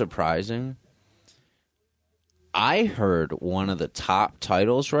super surprising? I heard one of the top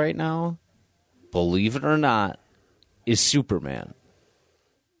titles right now, believe it or not, is Superman.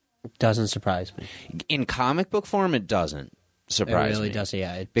 Doesn't surprise me. In comic book form, it doesn't surprise me. It really does,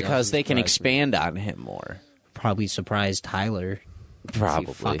 yeah. Because they can expand on him more. Probably surprised Tyler. Probably.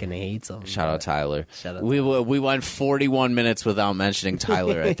 He fucking hates him. Shout out Tyler. Shout out we went 41 minutes without mentioning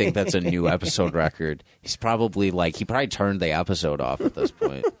Tyler. I think that's a new episode record. He's probably he probably turned the episode off at this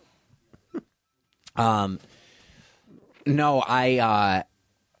point. No, I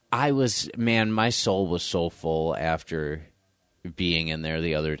was, man, my soul was so full after being in there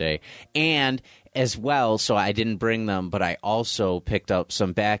the other day. And as well, so I didn't bring them, but I also picked up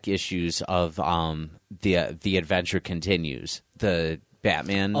some back issues of The Adventure Continues, the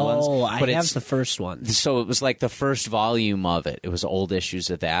Batman ones. Oh, I but have the first one. So it was like the first volume of it. It was old issues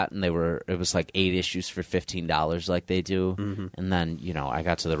of that, and it was like 8 issues for $15 like they do. Mm-hmm. And then, I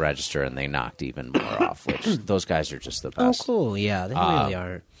got to the register and they knocked even more off, which those guys are just the best. Oh, cool. Yeah, they really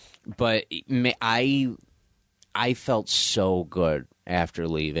are. But I felt so good after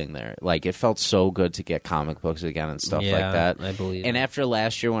leaving there. Like, it felt so good to get comic books again and stuff like that. I believe And after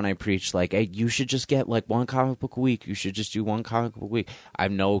last year when I preached, like, hey, you should just get, like, one comic book a week. You should just do one comic book a week. I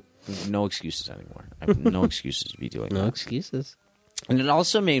have no excuses anymore. I have no excuses to be doing that. No excuses. And it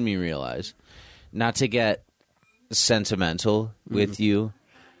also made me realize, not to get sentimental with you,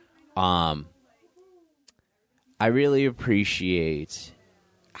 I really appreciate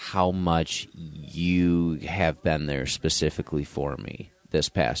how much you have been there specifically for me this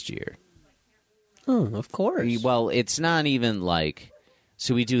past year. Oh, of course. Well, it's not even like...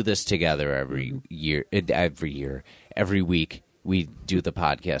 So we do this together every week. We do the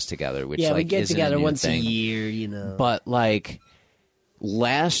podcast together, which we get isn't together a new once thing. a year, But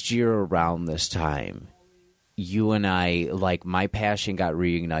last year around this time, you and I, my passion got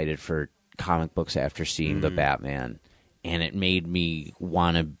reignited for comic books after seeing the Batman. And it made me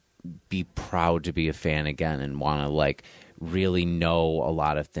want to be proud to be a fan again and want to, really know a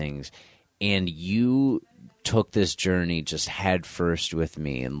lot of things. and you took this journey just head first with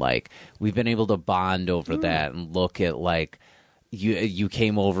me, and like we've been able to bond over that and look at like you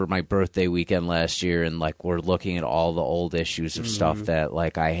came over my birthday weekend last year, and like we're looking at all the old issues of stuff that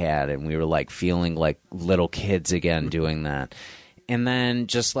like I had, and we were like feeling like little kids again doing that. And then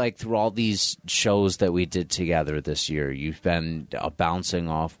just like through all these shows that we did together this year, you've been a bouncing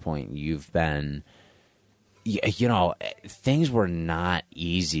off point. You've been, you know, things were not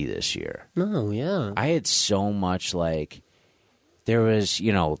easy this year. No, yeah. I had so much like, there was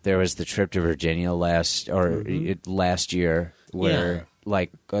the trip to Virginia last year where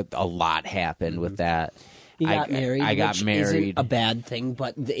like a lot happened with that. You got married. I got married. Isn't a bad thing,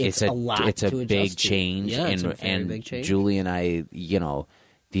 but it's a lot. It's a to big adjust to. change, Yeah, it's a very and big change. Julie and I, you know,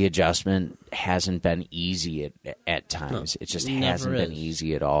 the adjustment hasn't been easy at times. It just hasn't been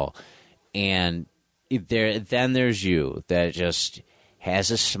easy at all. And then there's you that just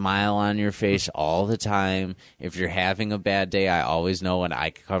has a smile on your face all the time. If you're having a bad day, I always know when I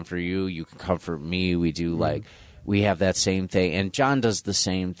can comfort you, you can comfort me. We do like we have that same thing, and John does the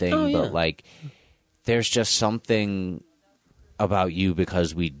same thing, but like. There's just something about you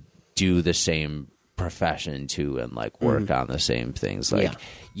because we do the same profession too, and like work on the same things. Like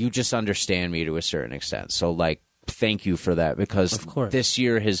you just understand me to a certain extent. So like, thank you for that, because this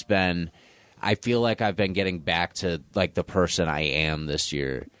year has been, I feel like I've been getting back to like the person I am this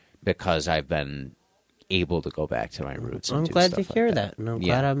year because I've been able to go back to my roots. And I'm do glad to stuff hear like that, and I'm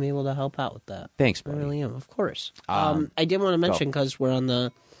glad I'm able to help out with that. Thanks, I buddy. really am, of course. I did want to mention, because we're on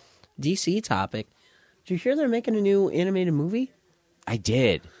the DC topic, did you hear they're making a new animated movie? I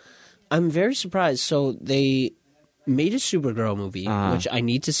did. I'm very surprised. So they made a Supergirl movie, which I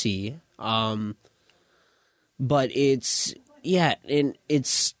need to see. But it's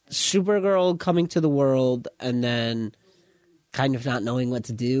Supergirl coming to the world and then kind of not knowing what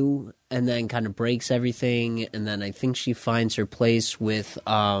to do, and then kind of breaks everything, and then I think she finds her place with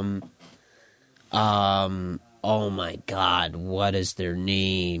oh my God, what is their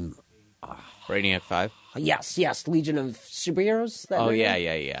name? Brainiac 5? Yes, Legion of Superheroes.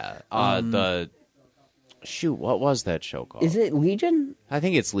 The shoot, what was that show called? Is it Legion? I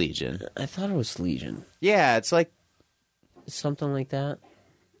think it's Legion. I thought it was Legion. Yeah, it's like Something like that.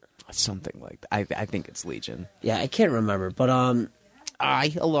 something like that. I think it's Legion. Yeah, I can't remember, but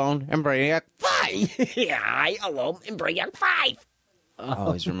I alone am Brainiac 5. Yeah, I alone am Brainiac 5. I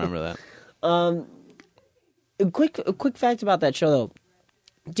always remember that. A quick fact about that show, though.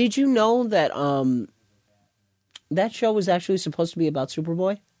 Did you know that that show was actually supposed to be about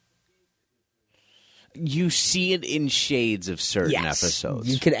Superboy? You see it in shades of certain episodes.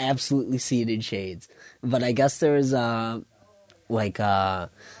 You can absolutely see it in shades. But I guess there was a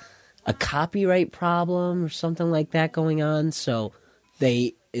copyright problem or something like that going on, so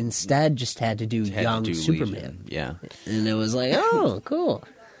they instead just had to do young Superman. Legion. Yeah. And it was like, oh, cool.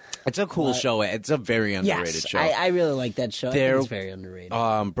 It's a cool show. It's a very underrated show. I really like that show. I think it's very underrated.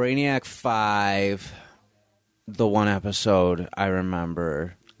 Brainiac 5, the one episode I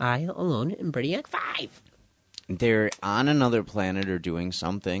remember. I alone am Brainiac 5. They're on another planet or doing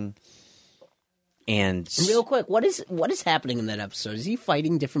something. And real quick, what is happening in that episode? Is he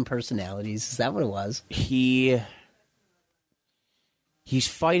fighting different personalities? Is that what it was? He's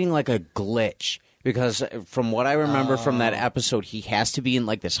fighting like a glitch. Because from what I remember from that episode, he has to be in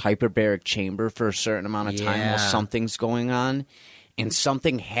like this hyperbaric chamber for a certain amount of time while something's going on, and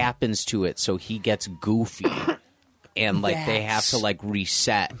something happens to it, so he gets goofy, and like they have to like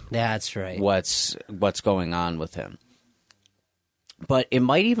reset. That's right. What's going on with him? But it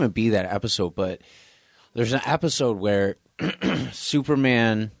might even be that episode. But there's an episode where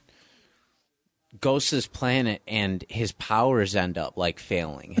Superman goes to this planet and his powers end up like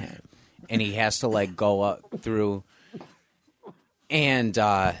failing him. And he has to like go up through, and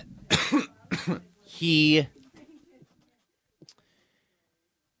he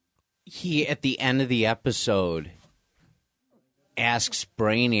at the end of the episode asks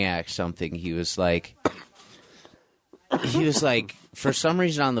Brainiac something. He was like, for some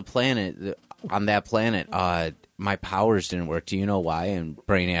reason on that planet, my powers didn't work. Do you know why? And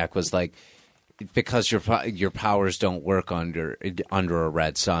Brainiac was like, because your powers don't work under a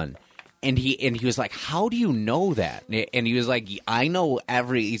red sun. And he was like, how do you know that? And he was like, I know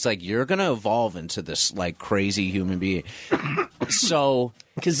he's like, you're going to evolve into this like crazy human being. So,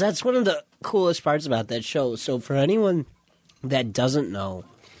 because that's one of the coolest parts about that show. So for anyone that doesn't know,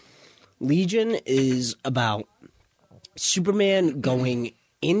 Legion is about Superman going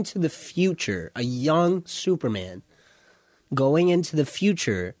into the future, a young Superman going into the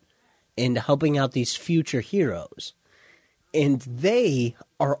future and helping out these future heroes. And they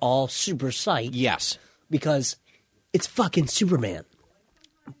are all super psyched. Yes. Because it's fucking Superman.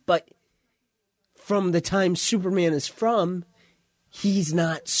 But from the time Superman is from, he's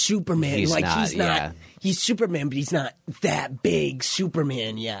not Superman. He's not. He's Superman, but he's not that big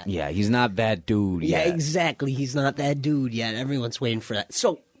Superman yet. Yeah, he's not that dude Yeah, yet. exactly. He's not that dude yet. Everyone's waiting for that.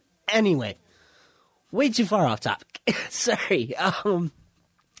 So, anyway, way too far off topic. Sorry.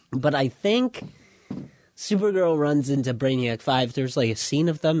 But I think Supergirl runs into Brainiac 5. There's like a scene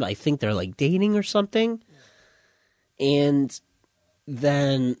of them. I think they're like dating or something. And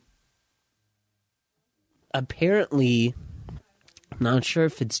then apparently, I'm not sure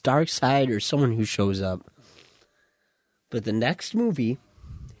if it's Darkseid or someone who shows up, but the next movie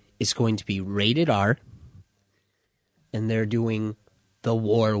is going to be rated R, and they're doing the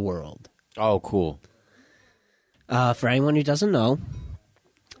War World. Oh, cool. For anyone who doesn't know,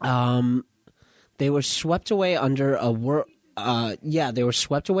 they were swept away under a war. They were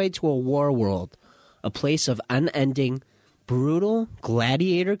swept away to a war world, a place of unending, brutal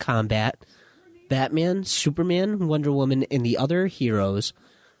gladiator combat. Batman, Superman, Wonder Woman, and the other heroes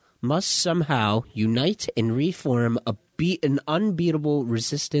must somehow unite and reform an unbeatable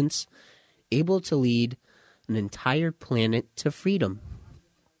resistance, able to lead an entire planet to freedom.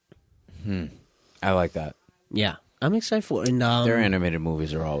 I like that. Yeah, I'm excited for it. And, Their animated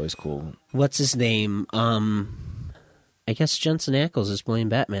movies are always cool. what's his name? I guess Jensen Ackles is playing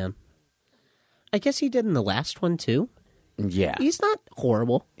Batman. I guess he did in the last one, too. Yeah. He's not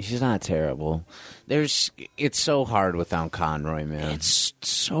horrible. He's not terrible. It's so hard without Conroy, man. It's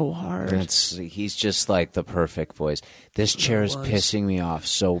so hard. He's just like the perfect voice. This chair is pissing me off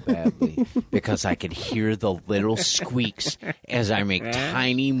so badly because I could hear the little squeaks as I make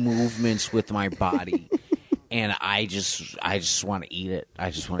tiny movements with my body, and I just want to eat it. I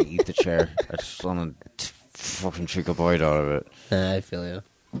just want to eat the chair. I just want to fucking take a bite out of it. I feel you.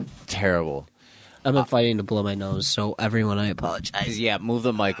 Terrible. I've been fighting to blow my nose, so everyone, I apologize. Yeah, move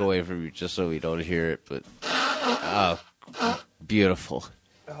the mic away from you just so we don't hear it. But beautiful.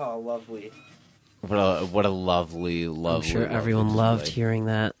 Oh, lovely. What a lovely. I'm sure everyone display. loved hearing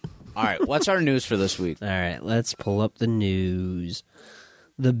that. All right, what's our news for this week? All right, let's pull up the news.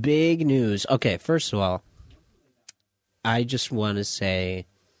 The big news. Okay, first of all, I just want to say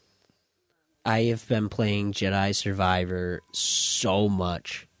I have been playing Jedi Survivor so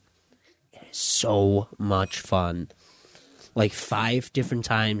much. It is so much fun. Like 5 different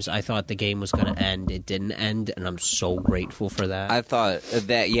times I thought the game was going to end. It didn't end, and I'm so grateful for that. I thought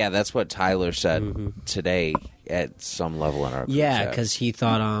that's what Tyler said today at some level in our group Yeah, chat. because he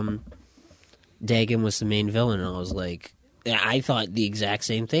thought Dagon was the main villain, and I was like, I thought the exact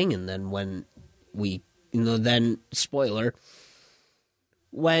same thing. And then when then spoiler,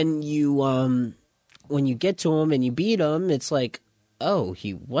 when you get to him and you beat him, it's like, oh,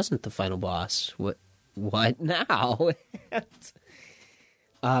 he wasn't the final boss. What now?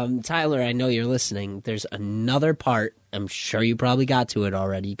 Tyler, I know you're listening. There's another part. I'm sure you probably got to it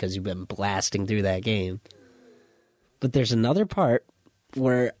already because you've been blasting through that game. But there's another part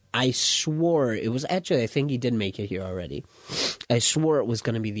where I swore it was actually, I think he did make it here already. I swore it was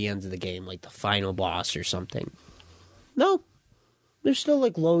going to be the end of the game, like the final boss or something. No. There's still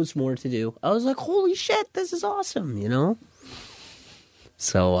like loads more to do. I was like, holy shit, this is awesome, you know?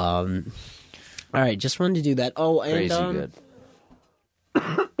 So, all right, just wanted to do that. Oh, and Crazy good.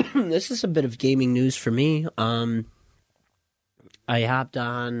 this is a bit of gaming news for me. I hopped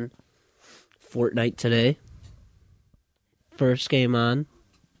on Fortnite today. First game on,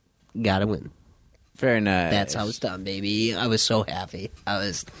 gotta win. Very nice. That's how it's done, baby. I was so happy.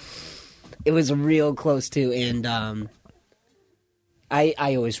 It was real close to, and I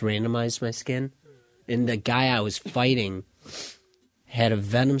always randomize my skin, and the guy I was fighting had a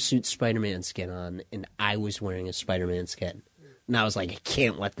Venom Suit Spider-Man skin on, and I was wearing a Spider-Man skin. And I was like, I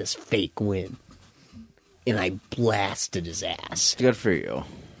can't let this fake win. And I blasted his ass. Good for you.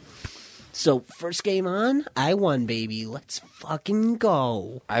 So, first game on, I won, baby. Let's fucking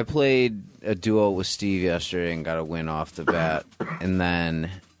go. I played a duo with Steve yesterday and got a win off the bat. And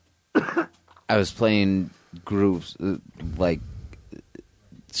then I was playing groups, like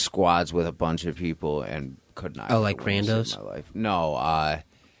squads with a bunch of people and could not. Oh, like get wins in randos? my life. No,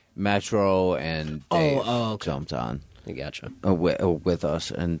 Metro and Dave okay. jumped on. I gotcha. With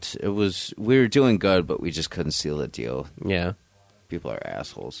us. And we were doing good, but we just couldn't seal the deal. Yeah. People are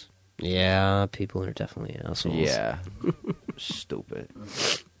assholes. Yeah, people are definitely assholes. Yeah. Stupid.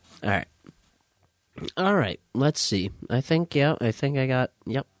 All right. Let's see. I think I got,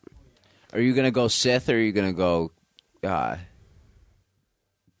 yep. Are you going to go Sith or are you going to go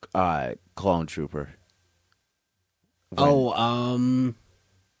Clone Trooper?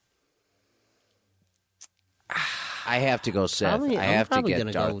 I have to go Sith. Probably- I I'm have to probably get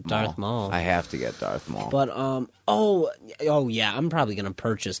gonna go Darth Maul. I have to get Darth Maul. But yeah, I'm probably gonna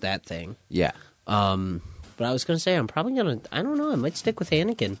purchase that thing. Yeah. But I was gonna say I'm probably gonna. I don't know. I might stick with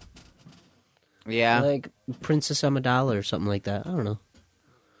Anakin, Yeah. like Princess Amidala or something like that. I don't know.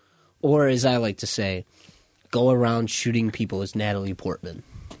 Or as I like to say, go around shooting people as Natalie Portman,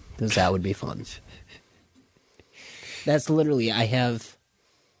 because that would be fun. That's literally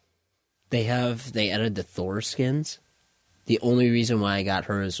They added the Thor skins. The only reason why I got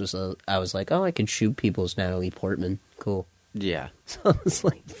her was I was like, oh, I can shoot people as Natalie Portman. Cool. Yeah. So I was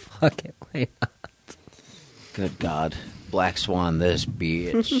like, fuck it, why not? Good God. Black Swan this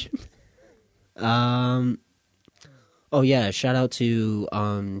bitch. Oh yeah, shout out to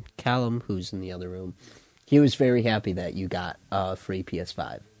Callum, who's in the other room. He was very happy that you got free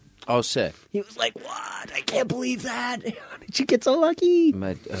PS5. Oh, sick. He was like, what? I can't believe that. How did you get so lucky?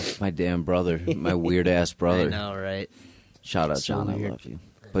 My damn brother. My weird-ass brother. I know, right? Shout out, So John. weird. I love you.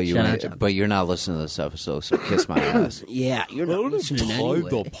 Shout out, John. But you're not listening to this episode, so kiss my ass. Yeah, you're not listening anyway.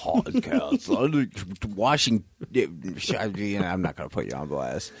 The podcast. Washing. I'm not going to put you on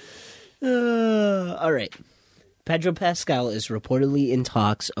blast. All right. Pedro Pascal is reportedly in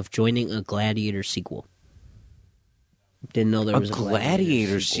talks of joining a Gladiator sequel. Didn't know there was a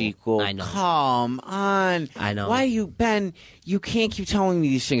Gladiator sequel. I know. Come on. I know. Why Ben? You can't keep telling me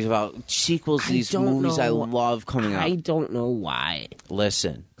these things about sequels to these movies I love coming out. I don't know why.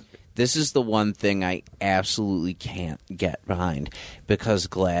 Listen, this is the one thing I absolutely can't get behind, because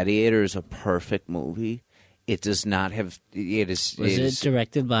Gladiator is a perfect movie. It does not have. It is. Was it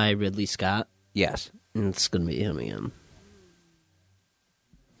directed by Ridley Scott? Yes. It's going to be him again.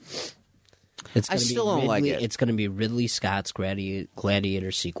 I still don't like it. It's going to be Ridley Scott's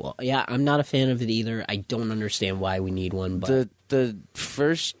Gladiator sequel. Yeah, I'm not a fan of it either. I don't understand why we need one. But the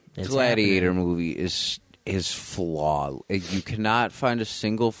first Gladiator movie is flawed. You cannot find a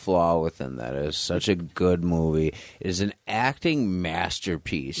single flaw within that. It is such a good movie. It is an acting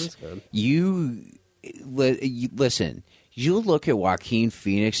masterpiece. That's good. You listen. You look at Joaquin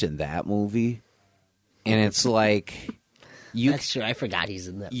Phoenix in that movie, and it's like. That's true. I forgot he's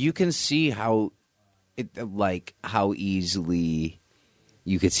in that. You can see how easily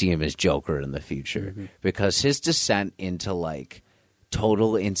you could see him as Joker in the future, because his descent into like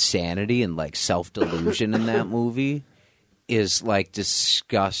total insanity and like self-delusion in that movie is like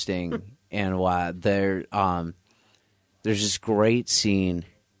disgusting. And why there's this great scene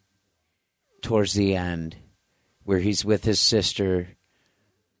towards the end where he's with his sister,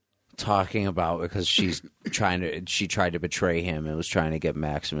 talking about, because she tried to betray him and was trying to get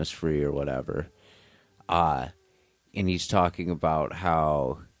Maximus free or whatever, and he's talking about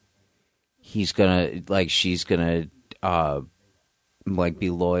how she's gonna be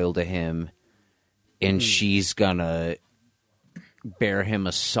loyal to him, and she's gonna bear him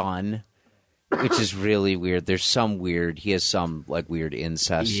a son, which is really weird. He has some like weird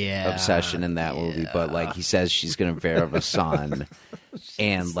incest obsession in that movie, but like he says she's gonna bear him a son.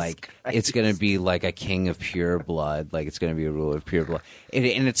 And like it's gonna be like a king of pure blood, like it's gonna be a ruler of pure blood, and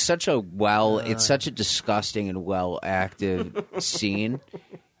it's such a it's such a disgusting and well acted scene.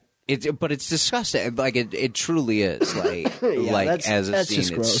 But it's disgusting, like it truly is. Like as a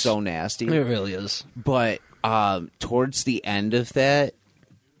scene, it's so nasty. It really is. But towards the end of that,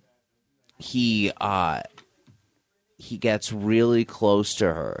 he gets really close to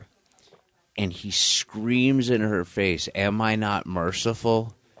her. And he screams in her face, "Am I not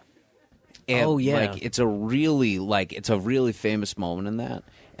merciful?" And, like it's a really famous moment in that,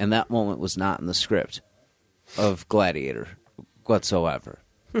 and that moment was not in the script of Gladiator whatsoever.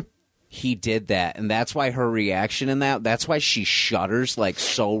 He did that, and that's why her reaction in that's why she shudders like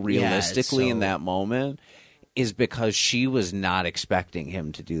so realistically in that moment, is because she was not expecting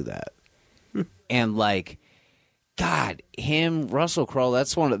him to do that, and like. God, Russell Crowe.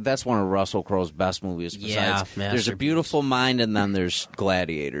 That's one of Russell Crowe's best movies. Besides, there's A Beautiful Mind, and then there's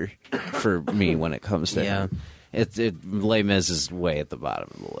Gladiator. For me, when it comes to him, Les Mis is way at the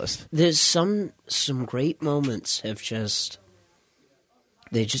bottom of the list. There's some great moments they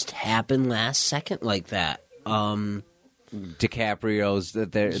just happen last second like that. DiCaprio's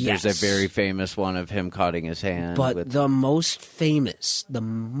there's a very famous one of him cutting his hand. But the most famous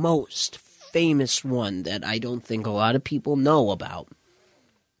one that I don't think a lot of people know about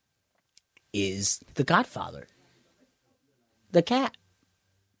is The Godfather. The cat.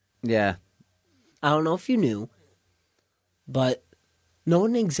 Yeah. I don't know if you knew, but no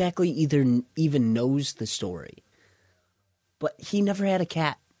one exactly even knows the story. But he never had a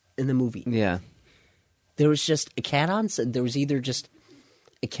cat in the movie. Yeah. there was just a cat on set. There was either just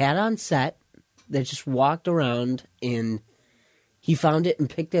a cat on set that just walked around and he found it and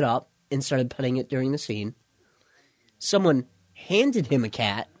picked it up and started petting it during the scene. Someone handed him a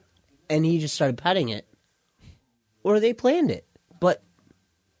cat and he just started petting it. Or they planned it. But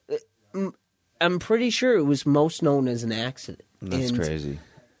I'm pretty sure it was most known as an accident. That's crazy.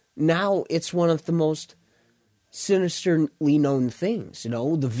 Now it's one of the most sinisterly known things, you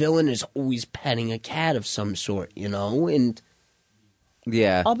know? The villain is always petting a cat of some sort, you know? And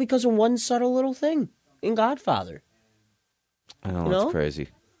yeah, all because of one subtle little thing in Godfather. I know, You know? it's crazy.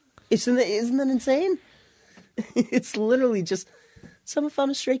 Isn't that insane? It's literally just someone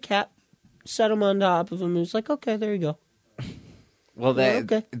found a stray cat, set him on top of him, and was like, okay, there you go. Well,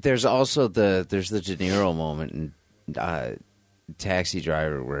 okay. There's also the De Niro moment in Taxi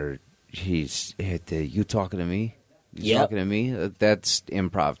Driver where he's you talking to me? You Yep. talking to me? That's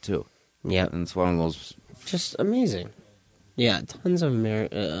improv too. Yeah. And it's one of those. Just amazing. Yeah, tons of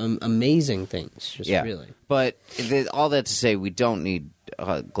amazing things. Just Yeah, really. but all that to say, we don't need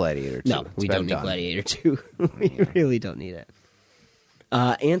Gladiator 2. No, It's we been don't need done. Gladiator 2. We really don't need it.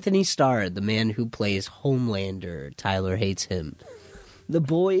 Anthony Starr, the man who plays Homelander, Tyler hates him. The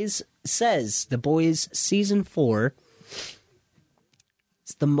Boys season 4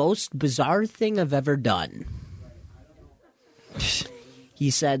 is the most bizarre thing I've ever done. He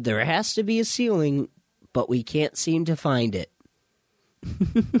said there has to be a ceiling, but we can't seem to find it.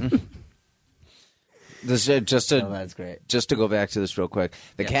 This That's great. Just to go back to this real quick,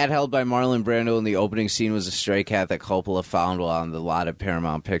 the cat held by Marlon Brando in the opening scene was a stray cat that Coppola found while on the lot of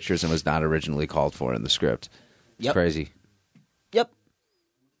Paramount Pictures and was not originally called for in the script. It's Yep. crazy. Yep.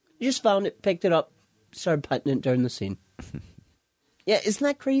 You just found it, picked it up, started petting it during the scene. Yeah, isn't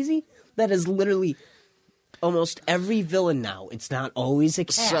that crazy? That is literally almost every villain now. It's not always a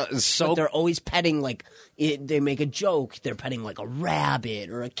cat, but they're always petting, like, they make a joke, they're petting like a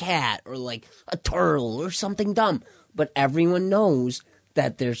rabbit or a cat or like a turtle or something dumb. But everyone knows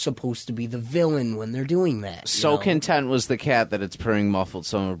that they're supposed to be the villain when they're doing that. So content was the cat that it's purring muffled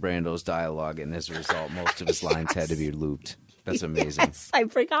some of Brando's dialogue, and as a result, most of his lines had to be looped. That's amazing. Yes, I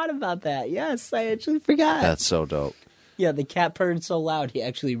forgot about that. Yes, I actually forgot. That's so dope. Yeah, the cat purred so loud he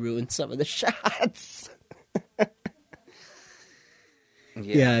actually ruined some of the shots.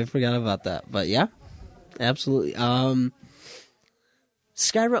 Yeah, I forgot about that. But yeah, absolutely. Skyrim.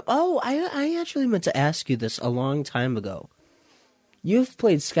 Oh, I actually meant to ask you this a long time ago. You've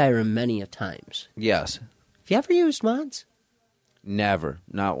played Skyrim many of times. Yes. Have you ever used mods? Never.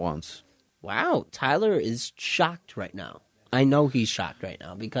 Not once. Wow, Tyler is shocked right now. I know he's shocked right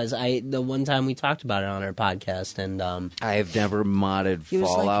now because the one time we talked about it on our podcast, and I have never modded He was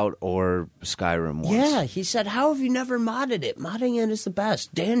Fallout or Skyrim once. yeah, he said, "How have you never modded it? Modding it is the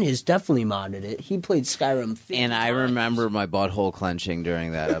best." Dan has definitely modded it. He played Skyrim 50 And I times. remember my butthole clenching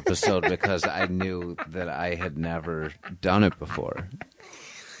during that episode because I knew that I had never done it before.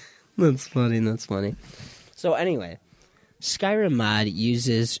 That's funny. That's funny. So anyway, Skyrim mod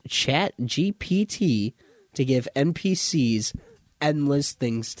uses ChatGPT to give NPCs endless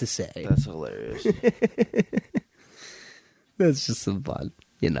things to say. That's hilarious. That's just some fun,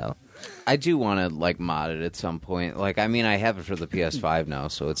 you know. I do want to mod it at some point. I have it for the PS5 now,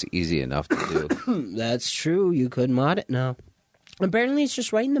 so it's easy enough to do. That's true. You could mod it now. Apparently, it's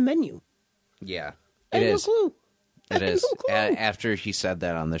just right in the menu. Yeah, I it had is. no clue. It is. No clue. After he said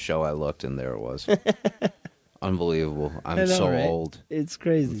that on the show, I looked, and there it was. Unbelievable. I'm I know, so right? old. It's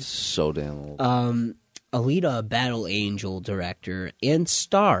crazy. So damn old. Alita Battle Angel director and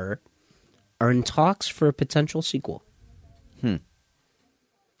star are in talks for a potential sequel. I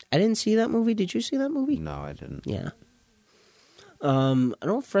didn't see that movie. Did you see that movie? No, I didn't. Yeah. An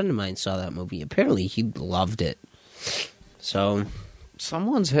old friend of mine saw that movie. Apparently, he loved it. So,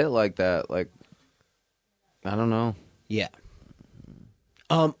 Someone's hit like that. I don't know. yeah.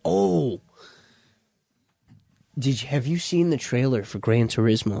 Have you seen the trailer for Gran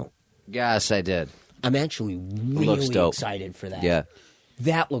Turismo? Yes, I did. I'm actually Looks really dope. excited for that. Yeah.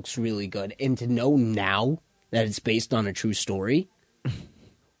 That looks really good. And to know now that it's based on a true story,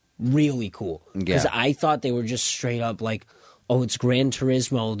 really cool. Because Yeah. I thought they were just straight up like, oh, it's Gran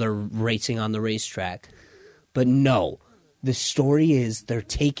Turismo, they're racing on the racetrack. But no, the story is they're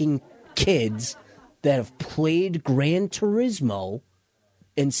taking kids that have played Gran Turismo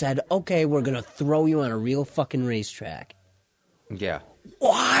and said, okay, we're going to throw you on a real fucking racetrack. Yeah.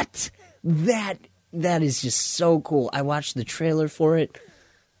 What? That is just so cool. I watched the trailer for it.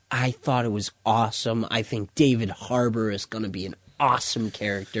 I thought it was awesome. I think David Harbour is going to be an awesome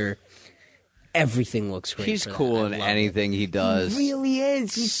character. everything looks great. He's for that. cool I in love anything he does. He really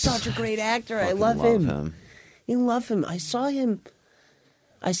is. He's such a great actor. I Fucking love him. I love him. I saw him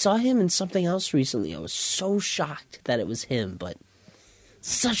in something else recently. I was so shocked that it was him, but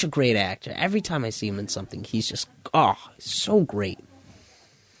such a great actor. Every time I see him in something, he's just so great.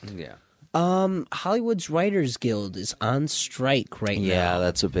 Yeah. Hollywood's Writers Guild is on strike right now. Yeah,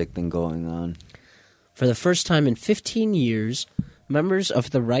 that's a big thing going on. For the first time in 15 years, members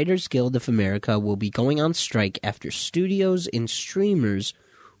of the Writers Guild of America will be going on strike after studios and streamers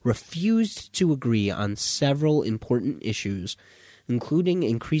refused to agree on several important issues, including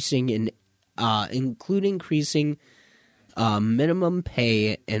increasing minimum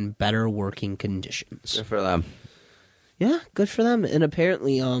pay and better working conditions. Good for them. Yeah, good for them. And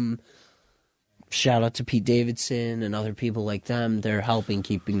apparently, shout out to Pete Davidson and other people like them. They're helping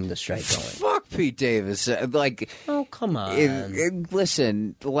keeping the strike going. Fuck Pete Davidson. Like, oh, come on.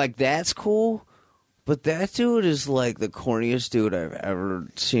 Listen, like, that's cool, but that dude is like the corniest dude I've ever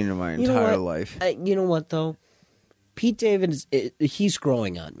seen in my entire life. You know what, though? Pete Davidson, he's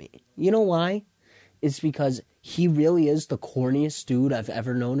growing on me. You know why? It's because he really is the corniest dude I've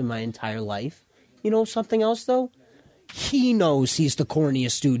ever known in my entire life. You know something else, though? He knows he's the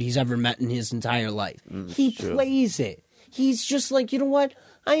corniest dude he's ever met in his entire life. He plays it. He's just like, you know what?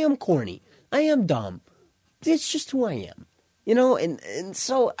 I am corny. I am dumb. It's just who I am. You know, and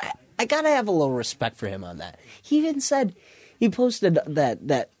so I gotta have a little respect for him on that. He even said, he posted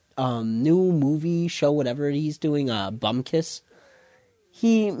that new movie show, whatever he's doing, Bum Kiss.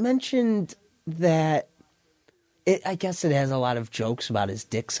 He mentioned that I guess it has a lot of jokes about his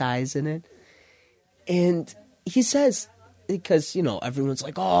dick size in it. And he says, because, you know, everyone's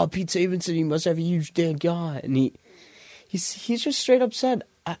like, oh, Pete Davidson, he must have a huge dick, yeah. And he's just straight up said,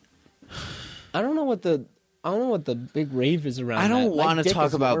 I don't know what the big rave is around. I don't want to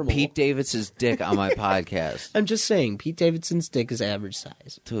talk about normal. Pete Davidson's dick on my podcast. I'm just saying, Pete Davidson's dick is average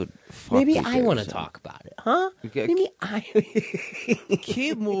size. Dude, fuck Maybe Pete I want to Davidson. talk about it, huh? Okay. Maybe I...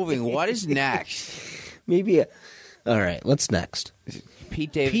 Keep moving. What is next? Maybe... All right, what's next?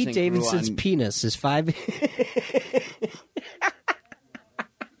 Pete Davidson Pete Davidson's grew on... penis is 5...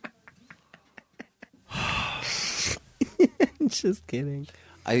 Just kidding.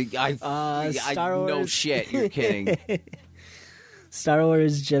 Star Wars. No shit, you're kidding. Star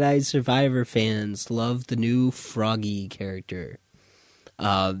Wars Jedi Survivor fans love the new Froggy character,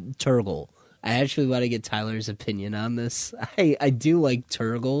 Turgle. I actually want to get Tyler's opinion on this. I do like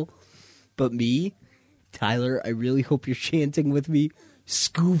Turgle, but me, Tyler, I really hope you're chanting with me.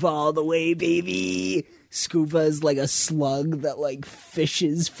 Scuba all the way, baby. Scuba is like a slug that like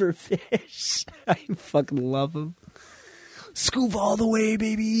fishes for fish. I fucking love him. Scuba all the way,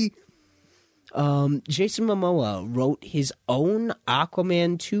 baby. Jason Momoa wrote his own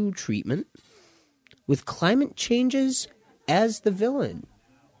Aquaman 2 treatment with climate changes as the villain.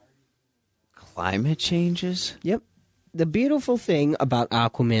 Climate changes? Yep. The beautiful thing about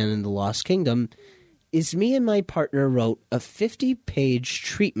Aquaman and the Lost Kingdom is me and my partner wrote a 50-page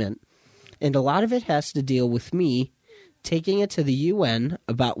treatment, and a lot of it has to deal with me taking it to the UN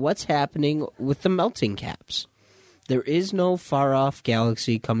about what's happening with the melting caps. There is no far-off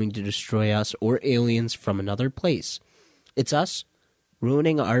galaxy coming to destroy us or aliens from another place. It's us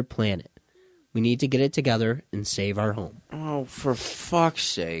ruining our planet. We need to get it together and save our home. Oh, for fuck's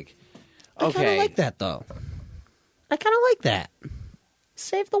sake. Okay. I kind of like that, though. I kind of like that.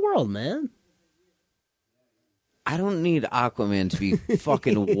 Save the world, man. I don't need Aquaman to be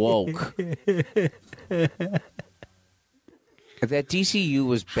fucking woke. If that DCU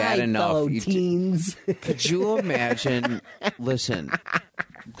was bad enough, fellow teens. Could you imagine? Listen,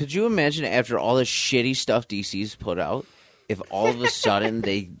 could you imagine after all the shitty stuff DC's put out, if all of a sudden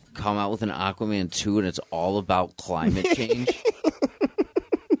they come out with an Aquaman 2 and it's all about climate change?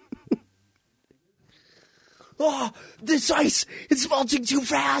 Oh, this ice! It's melting too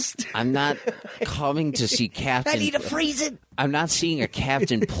fast! I'm not coming to see Captain... I need to freeze it! I'm not seeing a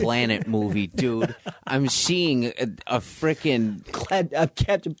Captain Planet movie, dude. I'm seeing a freaking...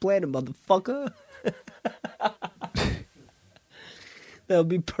 Captain Planet, motherfucker. That'll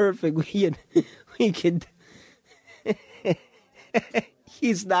be perfect. We can...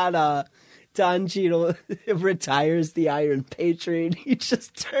 He's not, Don Cheadle retires the Iron Patriot. He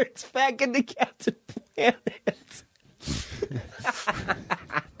just turns back into Captain Planet.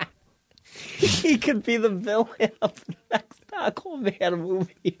 He could be the villain of the next Aquaman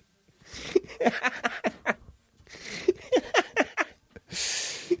movie.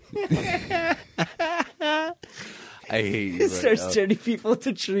 I hate you He starts turning people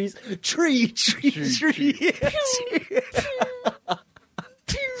into trees. Tree.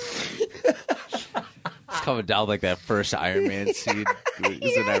 coming down like that first Iron Man scene.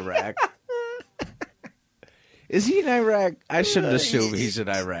 He's in Iraq. Is he in Iraq? I shouldn't assume he's in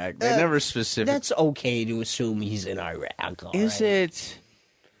Iraq. They never specific. That's okay to assume he's in Iraq. Is it?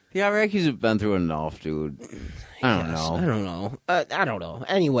 The Iraqis have been through enough, dude. I don't know. I don't know.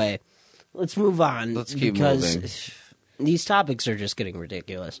 Anyway, let's move on. Let's keep moving. These topics are just getting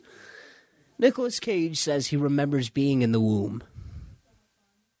ridiculous. Nicolas Cage says he remembers being in the womb.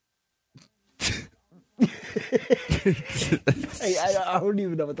 I don't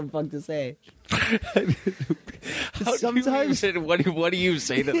even know what the fuck to say. Sometimes, what do you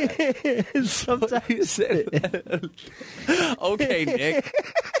say to that? Sometimes you say to that? Okay, Nick.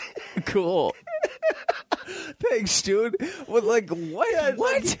 Cool. Thanks, dude. What?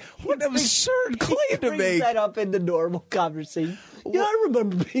 What an absurd claim to make. That up in the normal conversation. Yeah, I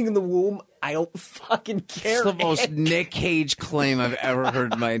remember being in the womb. I don't fucking care. It's the most Nick Cage claim I've ever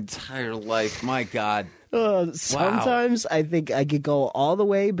heard in my entire life. My God. Sometimes I think I could go all the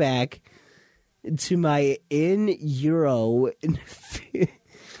way back to my in utero and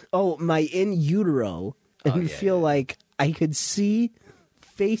feel like I could see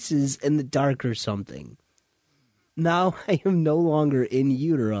faces in the dark or something. Now I am no longer in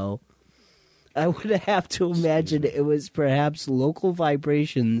utero. I would have to imagine it was perhaps local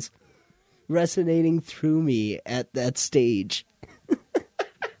vibrations resonating through me at that stage.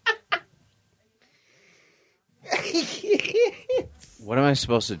 What am I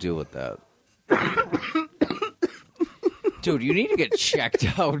supposed to do with that? Dude, you need to get checked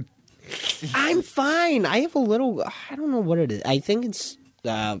out. I'm fine. I have a little... I don't know what it is. I think it's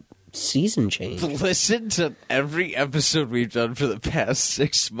season change. Listen to every episode we've done for the past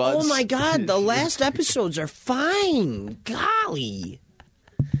 6 months. Oh my God, the last episodes are fine. Golly.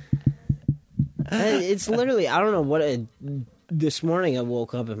 It's literally... I don't know what... This morning I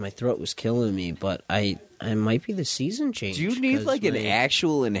woke up and my throat was killing me, but I might be the season change. Do you need like an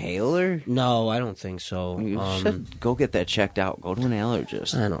actual inhaler? No, I don't think so. You should go get that checked out. Go to an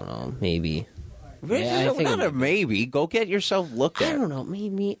allergist. I don't know. Maybe. Yeah, not a maybe. Go get yourself looked at. I don't know.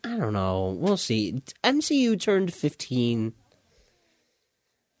 Maybe. I don't know. We'll see. MCU turned 15.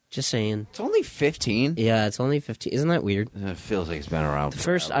 Just saying. It's only 15? Yeah, it's only 15. Isn't that weird? It feels like it's been around. The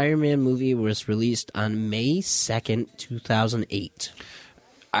first Iron Man movie was released on May 2nd, 2008.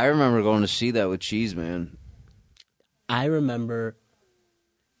 I remember going to see that with Cheese Man. I remember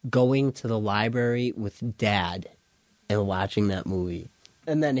going to the library with Dad and watching that movie.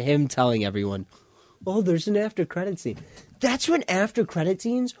 And then him telling everyone, oh, there's an after credit scene. That's when after credit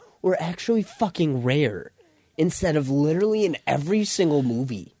scenes were actually fucking rare. Instead of literally in every single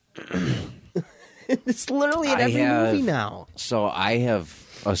movie. It's literally in every movie now. So I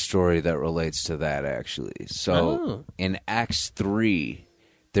have a story that relates to that, actually. So in X3,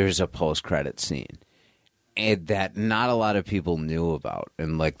 there's a post-credit scene and that not a lot of people knew about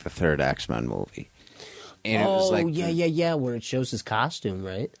in, like, the third X-Men movie. And it was like where it shows his costume,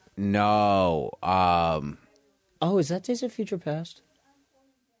 right? No. Oh, is that Days of Future Past?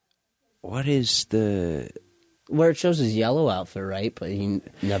 What is the... Where it shows his yellow outfit, right? But he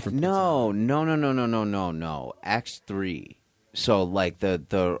never... No. X3. So, like,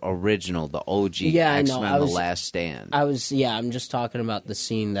 the original, the OG X-Men, The Last Stand. I'm just talking about the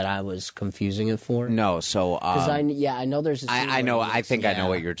scene that I was confusing it for. No, so... Because I know there's a scene I know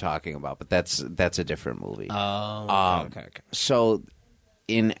what you're talking about, but that's a different movie. Oh, okay. So,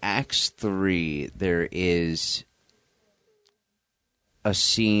 in X3, there is a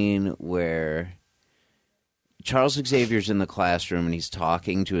scene where Charles Xavier's in the classroom and he's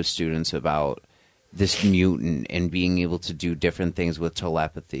talking to his students about this mutant and being able to do different things with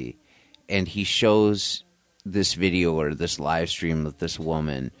telepathy. And he shows this video or this live stream of this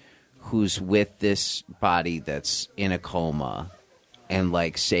woman who's with this body that's in a coma and,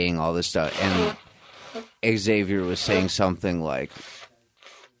 like, saying all this stuff. And Xavier was saying something like,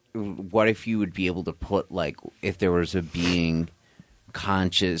 what if you would be able to put, like, if there was a being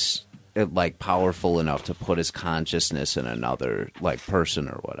conscious, like, powerful enough to put his consciousness in another, like, person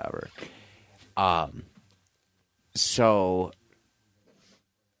or whatever. So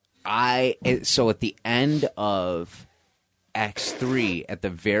at the end of X3, at the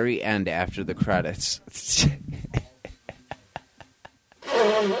very end after the credits.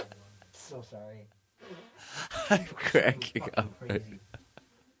 So sorry. I'm cracking up.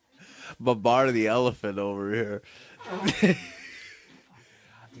 Babar the elephant over here.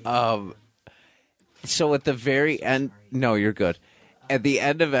 So at the very end, no, you're good. At the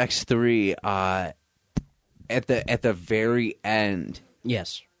end of X3, at the very end,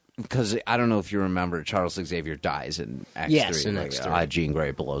 yes, because I don't know if you remember, Charles Xavier dies in X3. Yes, in X3. Jean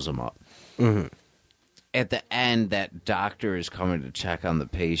Grey blows him up. Mm-hmm. at the end, that doctor is coming to check on the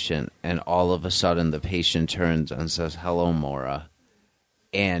patient, and all of a sudden the patient turns and says, "Hello, Maura."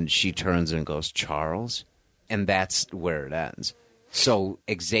 And she turns and goes, "Charles?" And that's where it ends. So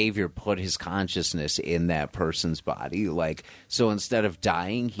Xavier put his consciousness in that person's body. Like, so instead of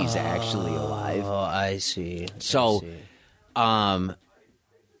dying, he's actually alive. Oh, I see. So, not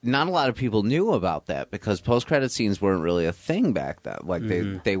a lot of people knew about that because post-credit scenes weren't really a thing back then. Like,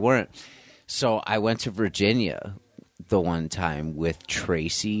 they weren't. So I went to Virginia the one time with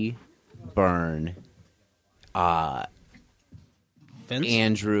Tracy, Byrne, Vince?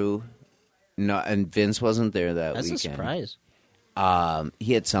 Andrew. No, and Vince wasn't there that That's weekend. a surprise.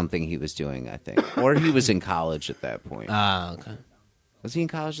 He had something he was doing, I think. Or he was in college at that point. Ah, okay. Was he in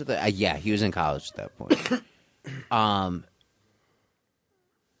college at that? Yeah, he was in college at that point.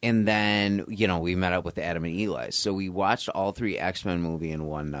 And then, we met up with Adam and Eli. So we watched all 3 X-Men movies in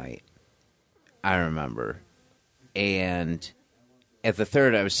one night. I remember. And at the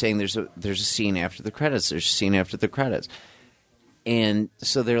third, I was saying there's a scene after the credits. There's a scene after the credits. And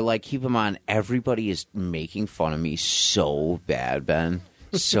so they're like, keep them on. Everybody is making fun of me so bad, Ben.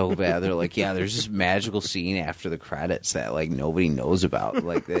 So bad. They're like, yeah, there's this magical scene after the credits that, like, nobody knows about.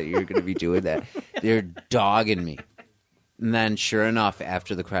 Like, that you're going to be doing that. They're dogging me. And then, sure enough,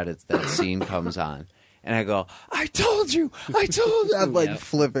 after the credits, that scene comes on. And I go, I told you. I'm, like,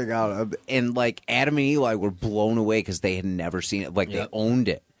 flipping out. And, like, Adam and Eli were blown away because they had never seen it. Like, they owned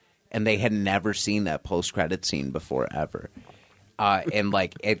it. And they had never seen that post-credit scene before, ever. And,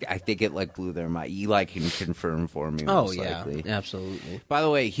 like, I think it, like, blew their mind. Eli can confirm for me, most likely. Absolutely. By the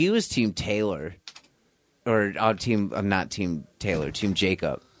way, he was Team Taylor. Or, not Team Taylor, Team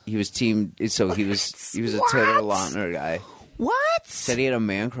Jacob. He was Team, so he was a Taylor Lautner guy. What? Said he had a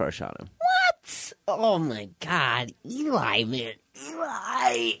man crush on him. What? Oh, my God. Eli, man.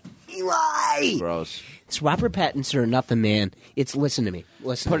 Eli. Gross. It's Robert Pattinson or nothing, man. Listen to me.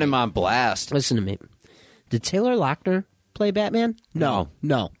 Put him on blast. Listen to me. Did Taylor Lautner play Batman? No,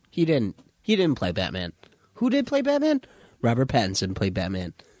 he didn't. He didn't play Batman. Who did play Batman? Robert Pattinson played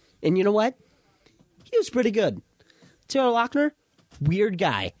Batman. And you know what? He was pretty good. Taylor Lautner, weird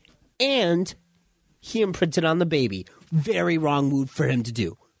guy. And he imprinted on the baby. Very wrong move for him to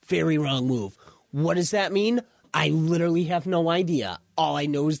do. Very wrong move. What does that mean? I literally have no idea. All I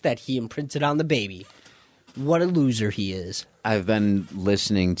know is that he imprinted on the baby. What a loser he is. I've been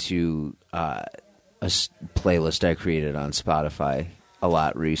listening to a playlist I created on Spotify a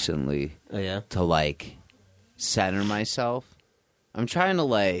lot recently. Oh, yeah? To, like, center myself. I'm trying to,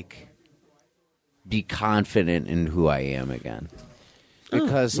 like, be confident in who I am again.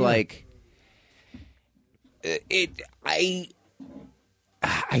 Because, like, I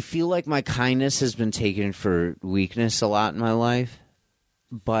feel like my kindness has been taken for weakness a lot in my life.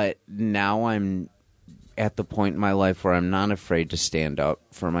 But now I'm at the point in my life where I'm not afraid to stand up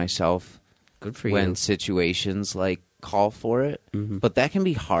for myself. Good for you. When situations, like, call for it. Mm-hmm. But that can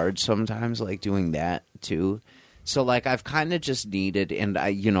be hard sometimes, like, doing that, too. So, like, I've kind of just needed, and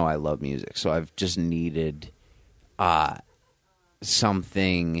I love music, so I've just needed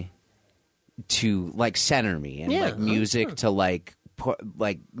something to, like, center me. And, like, music to, like, put,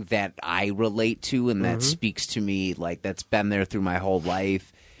 like, that I relate to and that speaks to me, like, that's been there through my whole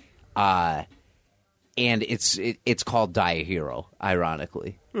life. And it's called Die a Hero,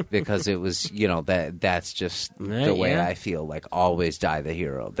 ironically, because it was, that's just the way I feel, like, always die the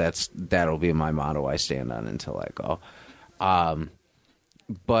hero. That'll be my motto I stand on until I go.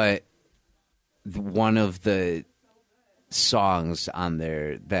 But one of the songs on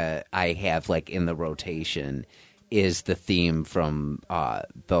there that I have, like, in the rotation is the theme from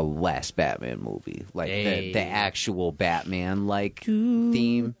the last Batman movie, like the actual Batman like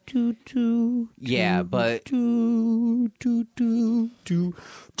theme. Yeah, but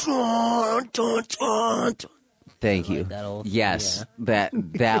thank you. Yes,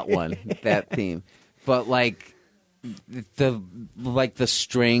 that one, that theme. But like the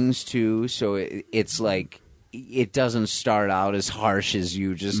strings too, so it's like it doesn't start out as harsh as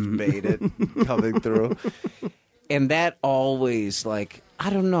you just made it coming through. And that always, like, I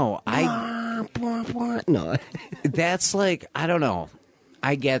don't know. No. That's like, I don't know.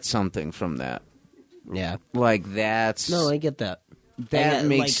 I get something from that. Yeah. Like, that's... No, I get that. That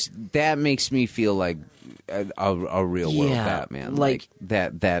makes me feel like a real world Batman. Like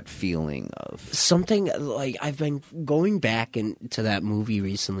that feeling of... Something, like, I've been going back into that movie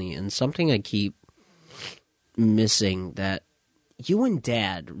recently, and something I keep missing that you and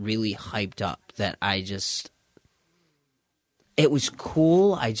Dad really hyped up that I just... It was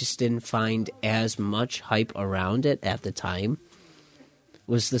cool. I just didn't find as much hype around it at the time.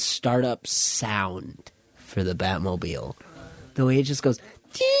 Was the startup sound for the Batmobile. The way it just goes,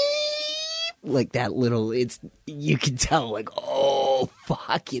 like that little, you can tell, like, oh,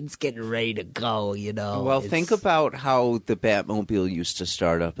 fuck, it's getting ready to go, you know? Well, think about how the Batmobile used to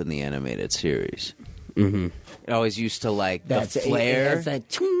start up in the animated series. Mm-hmm. It always used to, like, That's the flare,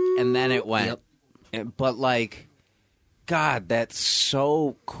 and then it went. Yep. But, like, God, that's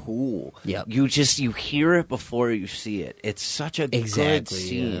so cool. Yep. You hear it before you see it. It's such a good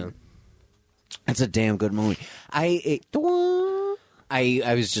scene. Yeah. It's a damn good movie. I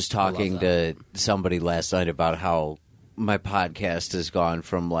was just talking to somebody last night about how my podcast has gone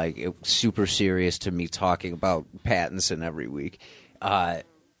from like super serious to me talking about Pattinson every week. But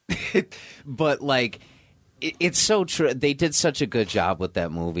like, it's so true. They did such a good job with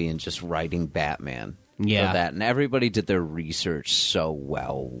that movie and just writing Batman. Yeah. For that. And everybody did their research so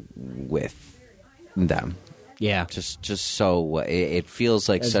well with them. Yeah. Just so it feels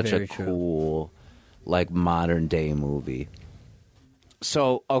like That's such a very true. cool, like modern day movie.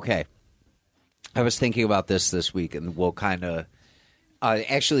 So okay, I was thinking about this week, and we'll kind of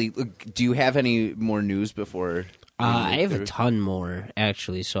actually. Do you have any more news before? I have a ton more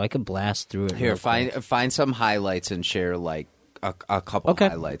actually, so I could blast through it. Here, real quick. find some highlights and share like a couple Okay.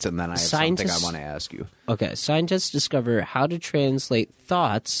 highlights, and then I have Scientists- something I want to ask you. Okay, scientists discover how to translate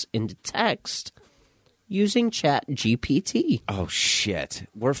thoughts into text using Chat GPT. Oh shit,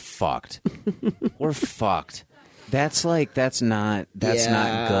 we're fucked. We're fucked. That's not good. It's not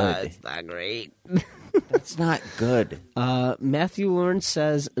great. That's not good. Matthew Lawrence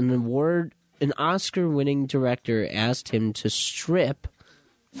says an Oscar-winning director asked him to strip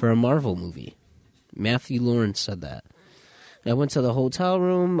for a Marvel movie. Matthew Lawrence said that. I went to the hotel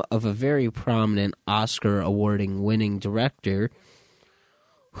room of a very prominent Oscar-awarding winning director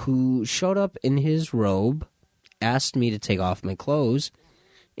who showed up in his robe, asked me to take off my clothes,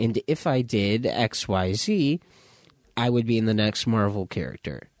 and if I did XYZ, I would be in the next Marvel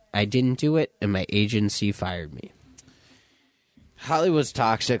character. I didn't do it, and my agency fired me. Hollywood's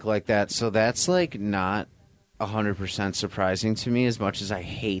toxic like that, so that's like not 100% surprising to me as much as I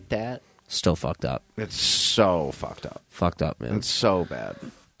hate that. Still fucked up. It's so fucked up. Fucked up, man. It's so bad.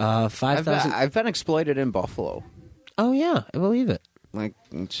 5,000. I've been exploited in Buffalo. Oh, yeah, I believe it. Like,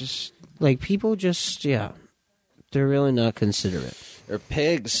 it's just... Like, people just, yeah, they're really not considerate. They're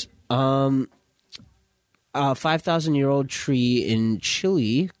pigs. 5,000-year-old tree in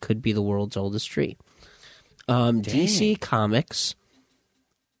Chile could be the world's oldest tree. DC Comics,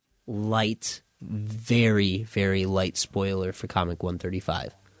 very, very light spoiler for Comic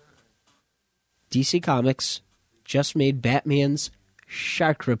 135. DC Comics just made Batman's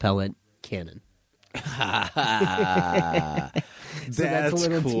shark repellent canon. So that's a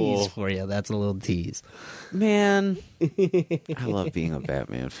little tease for you. That's a little tease. Man, I love being a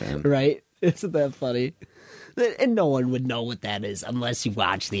Batman fan. Right? Isn't that funny? And no one would know what that is unless you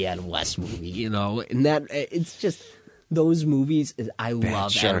watch the Adam West movie, you know? And that, it's just, those movies, I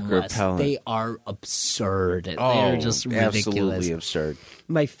love Adam West. Repellent. They are absurd. They're just ridiculous. Absolutely absurd.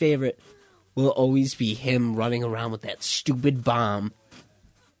 My favorite will always be him running around with that stupid bomb.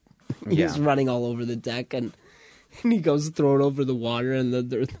 He's running all over the deck, and he goes to throw it over the water, and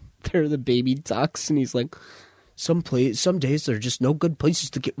they're the baby ducks, and he's like, some days there are just no good places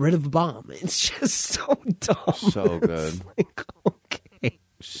to get rid of a bomb. It's just so dumb. So good. It's like, okay.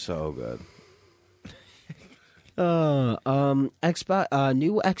 So good. New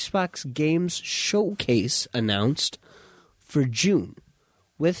Xbox Games Showcase announced for June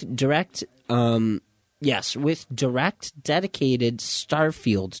with direct dedicated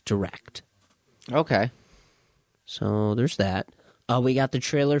Starfield Direct. Okay. So there's that. We got the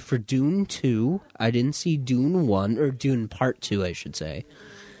trailer for Dune 2. I didn't see Dune 1, or Dune Part 2, I should say.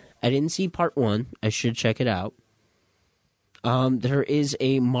 I didn't see Part 1. I should check it out. There is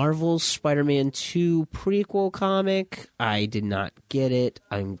a Marvel Spider-Man 2 prequel comic. I did not get it.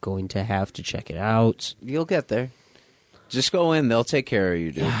 I'm going to have to check it out. You'll get there. Just go in. They'll take care of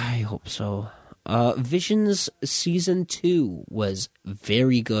you, dude. I hope so. Visions Season 2 was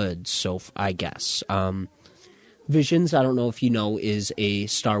very good, I guess. Visions, I don't know if you know, is a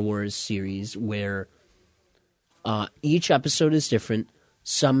Star Wars series where each episode is different.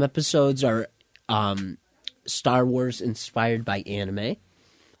 Some episodes are Star Wars inspired by anime,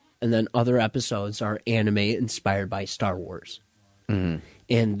 and then other episodes are anime inspired by Star Wars. Mm-hmm.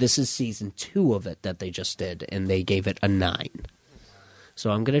 And this is Season 2 of it that they just did, and they gave it a 9.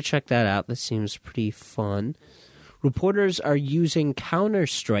 So I'm going to check that out. This seems pretty fun. Reporters are using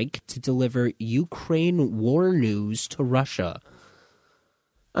Counter-Strike to deliver Ukraine war news to Russia.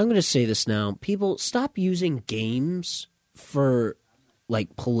 I'm going to say this now. People, stop using games for,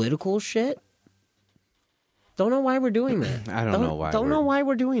 like, political shit. Don't know why we're doing that. I don't know why. Don't know why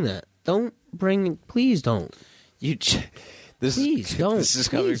we're doing that. Don't bring. Please don't. Please don't. This is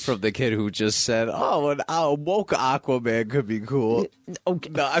coming from the kid who just said, "Oh, a woke Aquaman could be cool." Okay.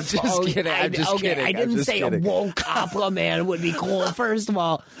 No, I'm just kidding. I'm just kidding. I didn't say a woke Aquaman would be cool. First of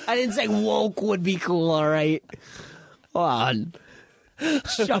all, I didn't say woke would be cool. All right, hold on.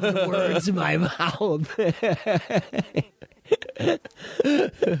 Shove the words in my mouth.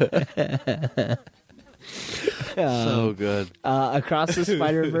 So good. Across the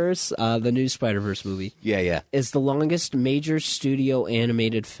Spider-Verse, the new Spider-Verse movie. Yeah. Is the longest major studio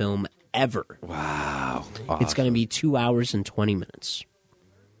animated film ever. Wow. It's going to be 2 hours and 20 minutes.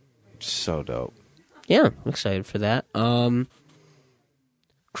 So dope. Yeah, I'm excited for that.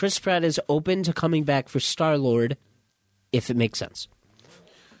 Chris Pratt is open to coming back for Star-Lord if it makes sense.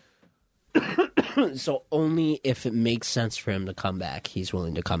 So only if it makes sense for him to come back, he's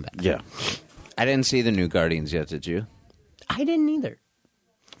willing to come back. Yeah. I didn't see the new Guardians yet, did you? I didn't either.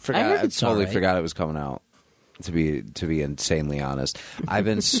 I totally forgot it was coming out, to be insanely honest. I've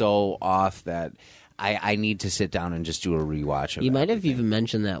been so off that I need to sit down and just do a rewatch of it. You might have even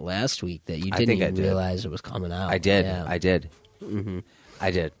mentioned that last week, that you didn't even realize it was coming out. I did. Yeah. I did. Mm-hmm.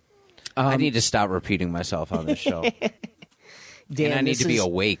 I did. I need to stop repeating myself on this show. Dan, and I need to be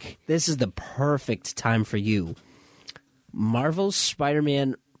awake. This is the perfect time for you. Marvel's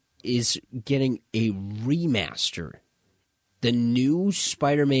Spider-Man is getting a remaster. The new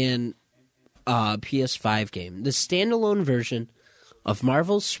Spider-Man PS5 game. The standalone version of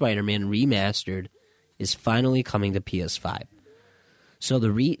Marvel's Spider-Man Remastered is finally coming to PS5. So the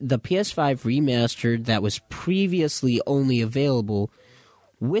PS5 Remastered that was previously only available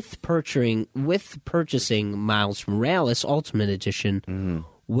with purchasing Miles Morales Ultimate Edition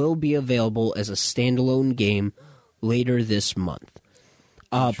will be available as a standalone game later this month.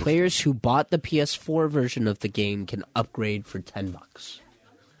 Players who bought the PS4 version of the game can upgrade for $10.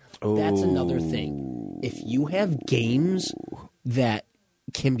 That's another thing. If you have games that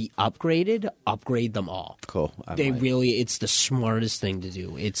can be upgraded, upgrade them all. Cool. It's the smartest thing to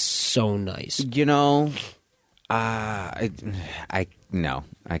do. It's so nice. You know, no,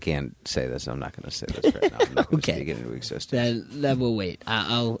 I can't say this. I'm not going to say this right now. I'm not going to speak it into existence. Then we'll wait.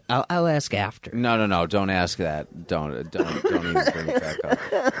 I'll ask after. No. Don't ask that. Don't even bring it back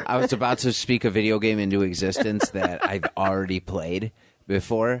up. I was about to speak a video game into existence that I've already played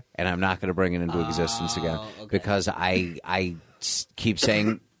before, and I'm not going to bring it into existence again because I keep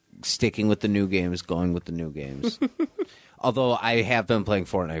saying sticking with the new games, going with the new games. Although I have been playing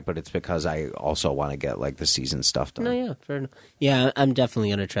Fortnite, but it's because I also want to get like the season stuff done. No, yeah, fair enough. Yeah, I'm definitely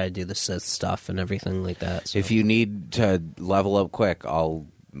going to try to do the Sith stuff and everything like that. So. If you need to level up quick, I'll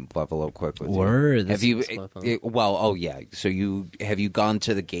level up quick with you. Have you? So have you gone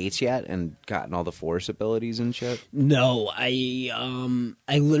to the gates yet and gotten all the Force abilities and shit? No, I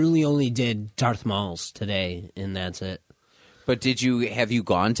literally only did Darth Maul's today, and that's it. But have you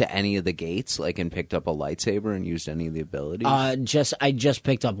gone to any of the gates, like, and picked up a lightsaber and used any of the abilities? I just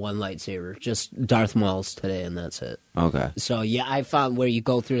picked up one lightsaber, just Darth Maul's today, and that's it. Okay. So yeah, I found where you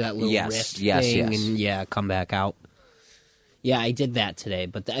go through that little rift thing, and come back out. Yeah, I did that today,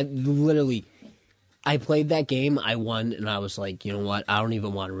 but I played that game, I won, and I was like, you know what? I don't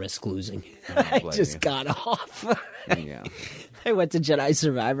even want to risk losing. I just got off. Yeah. I went to Jedi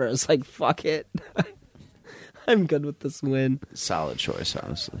Survivor. I was like, fuck it. I'm good with this win. Solid choice,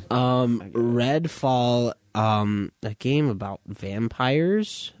 honestly. Redfall, a game about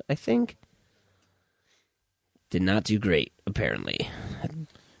vampires, I think, did not do great, apparently.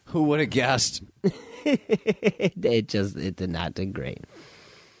 Who would have guessed? It did not do great.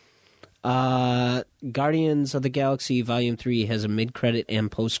 Guardians of the Galaxy Volume 3 has a mid-credit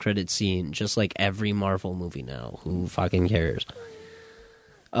and post-credit scene, just like every Marvel movie now. Who fucking cares?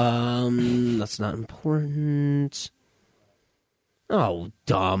 That's not important. Oh,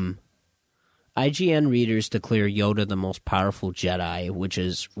 dumb. IGN readers declare Yoda the most powerful Jedi, which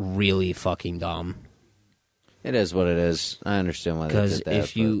is really fucking dumb. It is what it is. I understand why they did that.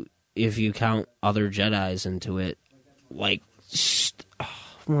 Because if you count other Jedis into it, like,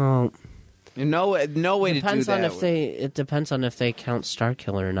 well, no way to do that. It depends on if they count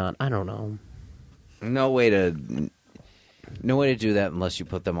Starkiller or not. I don't know. No way to do that unless you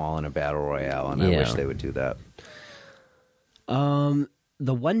put them all in a battle royale, and I wish they would do that.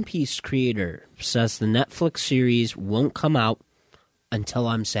 The One Piece creator says the Netflix series won't come out until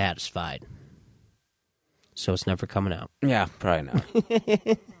I'm satisfied. So it's never coming out. Yeah, probably not.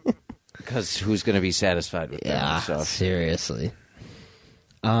 Because who's going to be satisfied with that stuff? Seriously.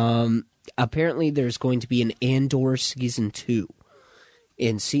 Apparently there's going to be an Andor Season 2.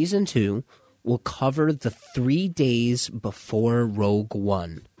 In Season 2, will cover the 3 days before Rogue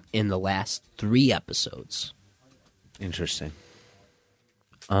One in the last 3 episodes. Interesting.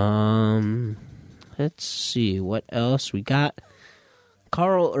 Let's see what else we got.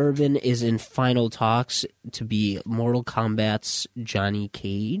 Carl Urban is in final talks to be Mortal Kombat's Johnny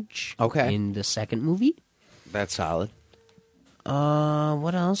Cage. Okay. In the second movie. That's solid.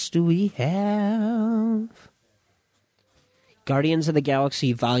 What else do we have? Guardians of the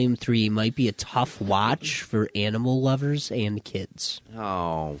Galaxy Volume 3 might be a tough watch for animal lovers and kids.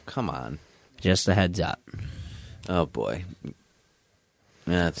 Oh, come on. Just a heads up. Oh, boy.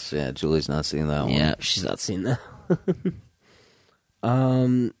 Julie's not seeing that one. Yeah, she's not seen that.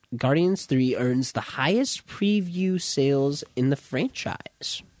 Guardians 3 earns the highest preview sales in the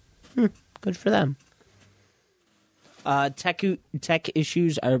franchise. Good for them. Tech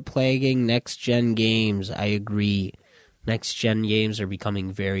issues are plaguing next-gen games. I agree. Next-gen games are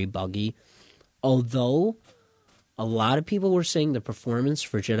becoming very buggy. Although, a lot of people were saying the performance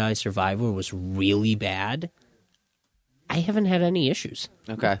for Jedi Survivor was really bad. I haven't had any issues.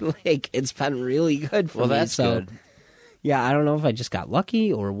 Okay. It's been really good for me. Well, that's good. Yeah, I don't know if I just got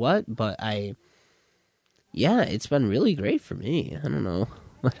lucky or what, but it's been really great for me. I don't know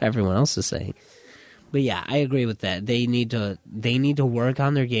what everyone else is saying. But yeah, I agree with that. They need to work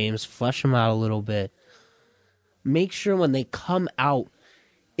on their games, flesh them out a little bit. Make sure when they come out,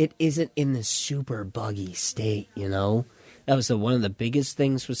 it isn't in this super buggy state, you know? That was one of the biggest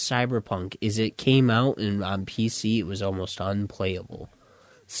things with Cyberpunk, is it came out and on PC it was almost unplayable.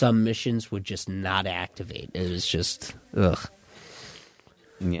 Some missions would just not activate. It was just, ugh.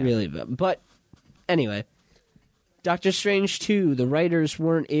 Yeah. Really bad. But anyway, Doctor Strange 2, the writers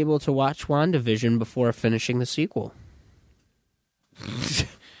weren't able to watch WandaVision before finishing the sequel.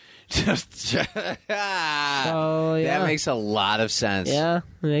 That makes a lot of sense. Yeah,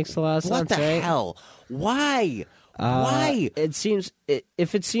 it makes a lot of sense. What the right? hell? Why? Why? It seems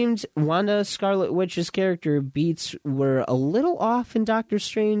Wanda Scarlet Witch's character beats were a little off in Doctor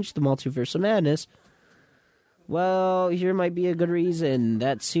Strange: The Multiverse of Madness. Well, here might be a good reason.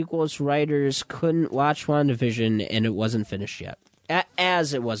 That sequel's writers couldn't watch WandaVision, and it wasn't finished yet.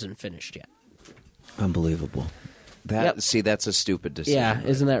 As it wasn't finished yet. Unbelievable. See, that's a stupid decision. Yeah, right?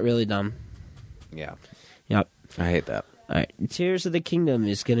 Isn't that really dumb? Yeah. Yep. I hate that. All right, Tears of the Kingdom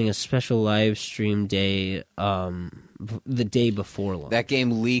is getting a special live stream day, the day before launch. That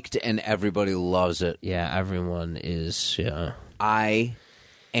game leaked and everybody loves it. Yeah, everyone is. Yeah, I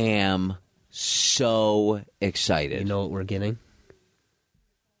am so excited. you know what we're getting?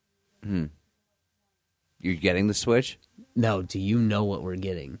 You're getting the Switch? No, do you know what we're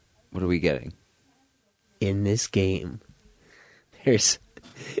getting What are we getting? in this game? It's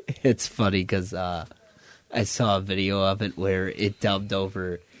funny because I saw a video of it where it dubbed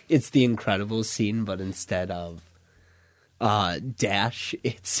over. It's the Incredibles scene, but instead of Dash,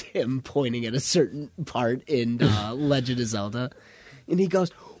 it's him pointing at a certain part in Legend of Zelda, and he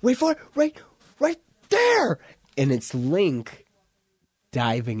goes, "Wait for it, right there!" And it's Link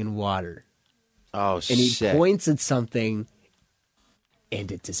diving in water, Oh, and he sick. points at something,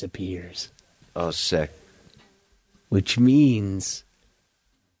 and it disappears, Oh, sick. which means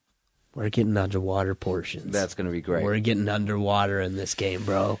we're getting underwater portions. That's going to be great. We're getting underwater in this game,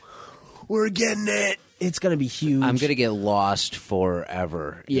 bro. We're getting it. It's going to be huge. I'm going to get lost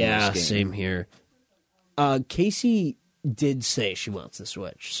forever in Yeah, this game. same here. Casey did say she wants the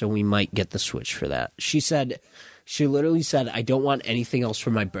Switch, so we might get the Switch for that. She literally said, I don't want anything else for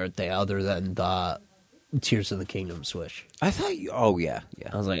my birthday other than the Tears of the Kingdom Switch. I thought you... Oh, yeah.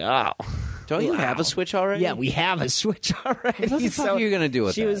 I was like, oh. Don't you Wow. have a Switch already? Yeah, we have a Switch already. What the fuck are you going to do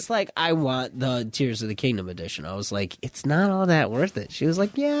with She that? was like, I want the Tears of the Kingdom edition. I was like, it's not all that worth it. She was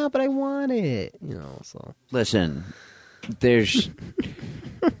like, yeah, but I want it. You know, so. Listen, there's...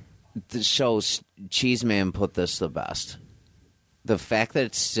 So, Cheeseman put this the best. The fact that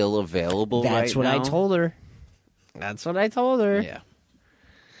it's still available That's right what now... I told her. That's what I told her. Yeah.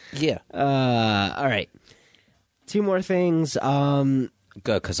 Yeah. All right. 2 more things.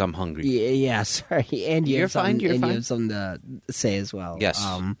 Good, because I'm hungry. Yeah, sorry. And You're fine, you're you fine. have something to say as well. Yes.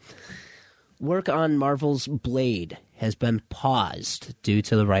 Work on Marvel's Blade has been paused due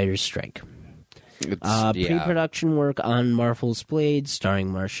to the writer's strike. Pre-production work on Marvel's Blade,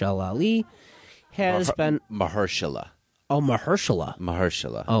 starring Marshall Ali, has been... Mahershala. Oh, Mahershala.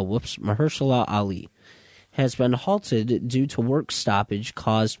 Mahershala. Oh, whoops. Mahershala Ali has been halted due to work stoppage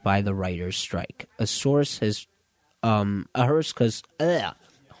caused by the writer's strike. A source has... oh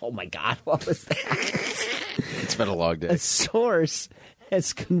my God, what was that? It's been a long day. A source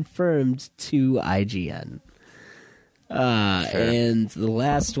has confirmed to IGN. And the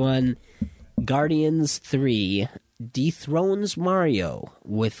last one Guardians 3 dethrones Mario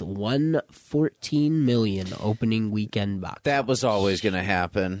with $114 million opening weekend box. That was always going to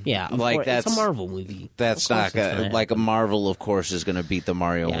happen. Yeah, like it's a Marvel movie. That's not like a Marvel, of course, is going to beat the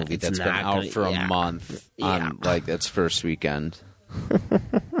Mario movie that's been out for a month on like its first weekend.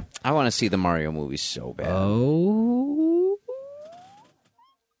 I want to see the Mario movie so bad.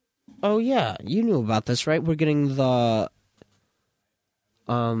 Oh yeah, you knew about this, right? We're getting the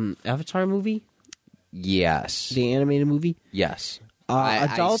Avatar movie. Yes. The animated movie? Yes.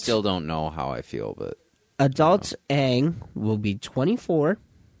 I still don't know how I feel, but... Adult Aang will be 24.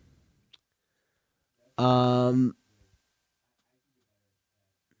 12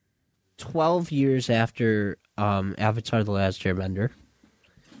 years after Avatar The Last Airbender.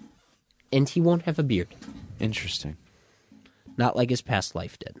 And he won't have a beard. Interesting. Not like his past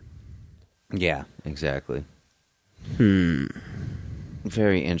life did. Yeah, exactly.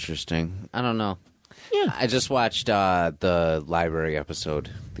 Very interesting. I don't know. Yeah. I just watched the library episode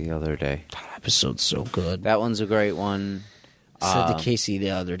the other day. That episode's so good. That one's a great one. Said to Casey the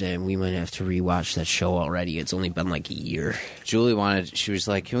other day, and we might have to rewatch that show already. It's only been like a year. Julie she was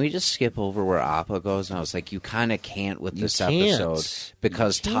like, can we just skip over where Appa goes? And I was like, you kind of can't with this episode.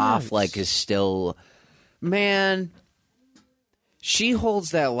 Because Toph, like, is still... Man... She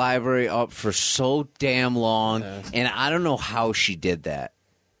holds that library up for so damn long, and I don't know how she did that.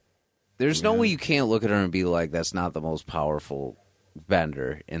 There's no way you can't look at her and be like, that's not the most powerful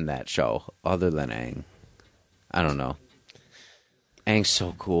bender in that show, other than Aang. I don't know. Aang's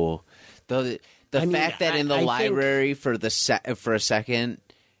so cool. The fact that in the library for a second,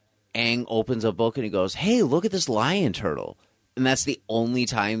 Aang opens a book and he goes, hey, look at this lion turtle. And that's the only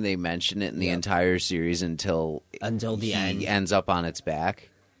time they mention it in the entire series until the end. He ends up on its back.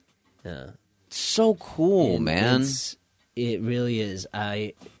 Yeah. So cool, man. It really is.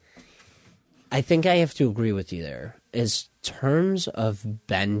 I think I have to agree with you there. As terms of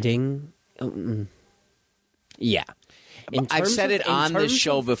bending, yeah. I've said it on this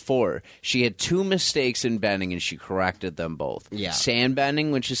show before. She had 2 mistakes in bending, and she corrected them both. Yeah. Sand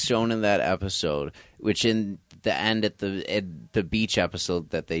bending, which is shown in that episode, which in the end at the beach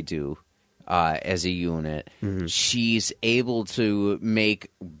episode that they do as a unit, she's able to make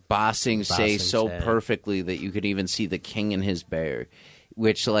Bossing say so perfectly that you could even see the king and his bear.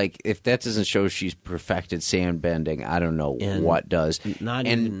 Which, like, if that doesn't show she's perfected sand bending, I don't know what does.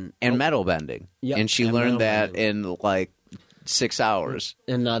 And metal bending. Yep. And she learned that in, like, 6 hours.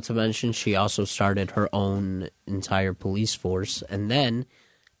 And not to mention, she also started her own entire police force. And then,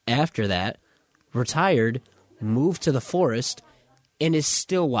 after that, retired, moved to the forest, and is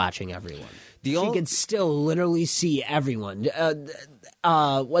still watching everyone. She can still literally see everyone.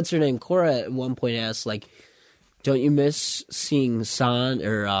 What's her name? Cora at one point asked, like, don't you miss seeing San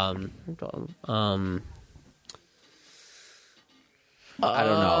or I don't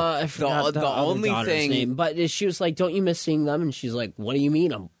know. I forgot the only thing name, but she was like, "Don't you miss seeing them?" And she's like, "What do you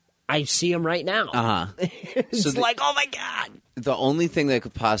mean? I see them right now." It's like, oh my god. The only thing that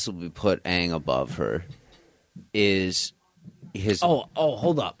could possibly put Aang above her is his. Oh,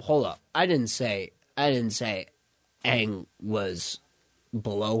 hold up. I didn't say Aang was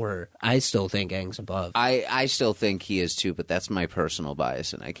below her. I still think Aang's above. I still think he is too, but that's my personal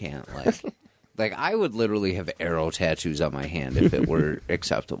bias, and I can't like. Like, I would literally have arrow tattoos on my hand if it were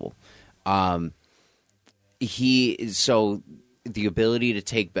acceptable. So the ability to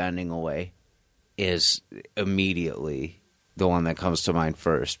take bending away is immediately the one that comes to mind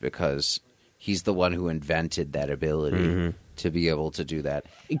first, because he's the one who invented that ability to be able to do that.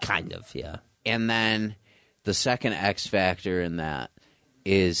 Kind of, yeah. And then the second X factor in that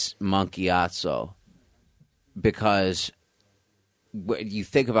is Monkey Gyatso, because you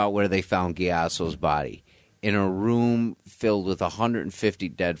think about where they found Gyatso's body, in a room filled with 150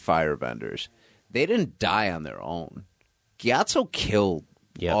 dead firebenders. They didn't die on their own. Gyatso killed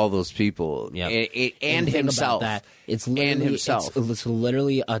all those people and himself. It's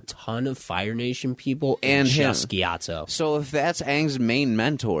literally a ton of Fire Nation people and just Gyatso. So if that's Aang's main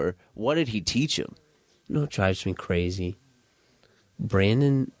mentor, what did he teach him? You know what drives me crazy?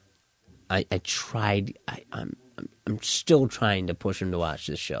 Brandon, I tried. I'm still trying to push him to watch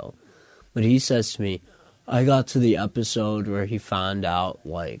this show, but he says to me, I got to the episode where he found out,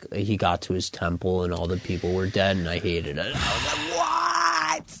 like, he got to his temple and all the people were dead, and I hated it. I was like,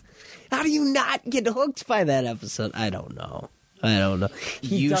 what? How do you not get hooked by that episode? I don't know.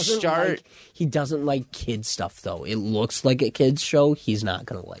 He doesn't like kid stuff, though. It looks like a kid's show. He's not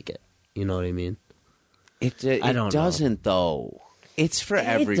going to like it. You know what I mean? It doesn't, though. It's for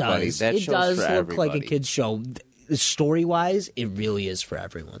everybody. That it show's does for look everybody. like a kid's show. Story-wise, it really is for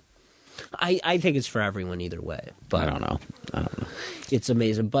everyone. I think it's for everyone either way. But I don't know. It's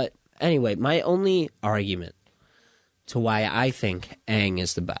amazing. But anyway, my only argument to why I think Aang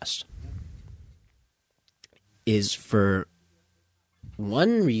is the best is for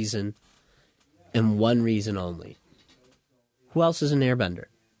one reason and one reason only. Who else is an airbender?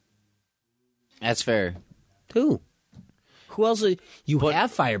 That's fair. Who else? You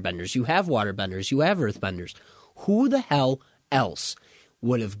have firebenders, you have waterbenders, you have earthbenders. Who the hell else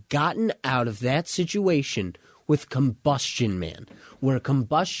would have gotten out of that situation with Combustion Man, where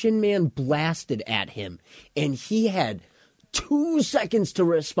Combustion Man blasted at him, and he had 2 seconds to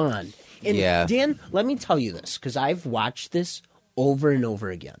respond? And Dan, let me tell you this, because I've watched this over and over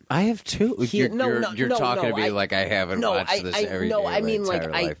again. I have too. You're talking to me I like I haven't watched this every day. I mean,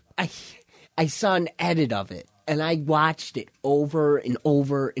 like I saw an edit of it, and I watched it over and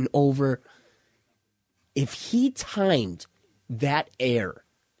over and over. If he timed that air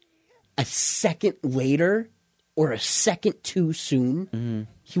a second later or a second too soon,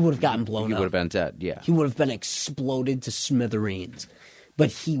 he would have gotten blown up. He would have been dead, yeah. He would have been exploded to smithereens.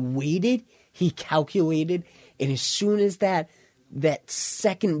 But he waited, he calculated, and as soon as that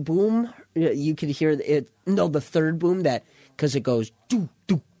second boom, you could hear it. No, the third boom, because it goes do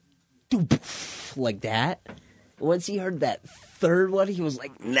do do like that. Once he heard that third one, he was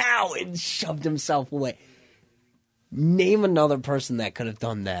like, "Now!" and shoved himself away. Name another person that could have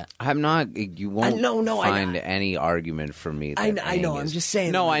done that. I'm not. You won't find any argument for me. That I know. I'm just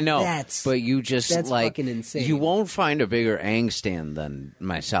saying. No, I know. But you that's fucking insane. You won't find a bigger Aang stan than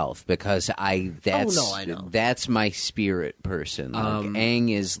myself because I know. That's my spirit person. Like,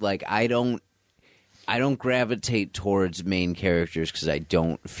 Aang is like I don't gravitate towards main characters because I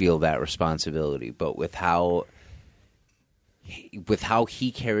don't feel that responsibility. But with how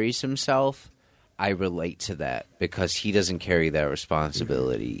he carries himself, I relate to that because he doesn't carry that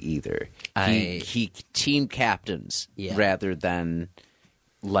responsibility either. He team captains rather than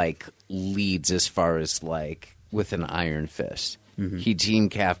like leads as far as like with an iron fist. Mm-hmm. He team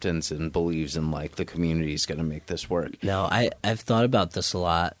captains and believes in like the community's going to make this work. No, I've thought about this a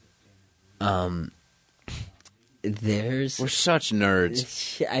lot. We're such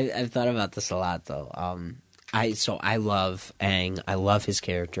nerds. I've thought about this a lot though. I love Aang. I love his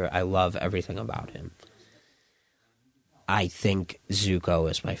character. I love everything about him. I think Zuko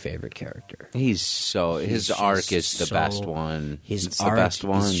is my favorite character. His arc is the best one. His arc is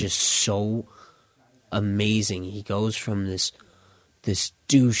just so amazing. He goes from this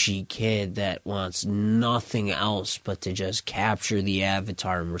douchey kid that wants nothing else but to just capture the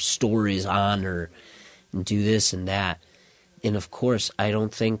Avatar and restore his honor and do this and that. And of course,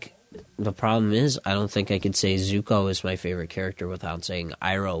 the problem is, I don't think I could say Zuko is my favorite character without saying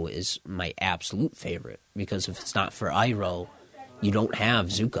Iroh is my absolute favorite. Because if it's not for Iroh, you don't have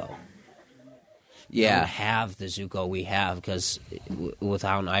Zuko. You don't have the Zuko we have because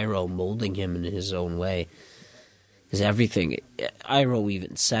without Iroh molding him in his own way. Because everything, Iroh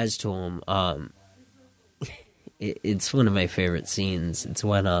even says to him, it's one of my favorite scenes. It's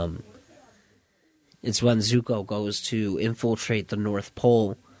when Zuko goes to infiltrate the North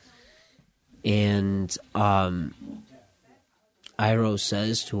Pole. And Iroh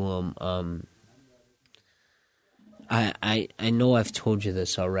says to him, I know I've told you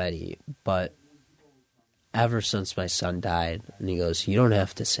this already, but ever since my son died, and he goes, you don't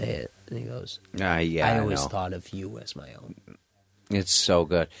have to say it. And he goes, I always thought of you as my own. It's so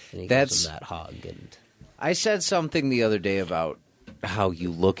good. And he gives him that hug. And I said something the other day about how you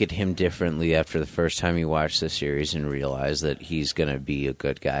look at him differently after the first time you watch the series and realize that he's going to be a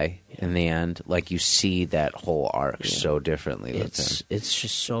good guy in the end. Like, you see that whole arc so differently with him. It's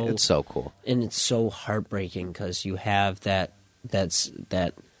just so... It's so cool. And it's so heartbreaking because you have that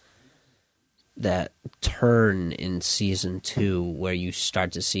turn in season 2 where you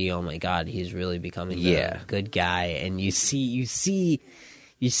start to see, oh my God, he's really becoming a good guy. And you see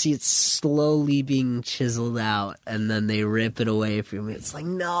it slowly being chiseled out, and then they rip it away from you. It's like,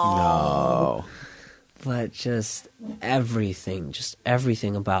 no. But just everything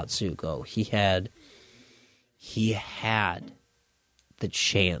about Zuko. He had the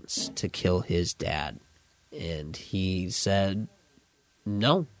chance to kill his dad, and he said,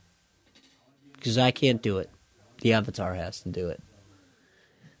 no, because I can't do it. The Avatar has to do it.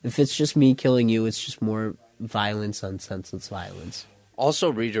 If it's just me killing you, it's just more violence on senseless violence.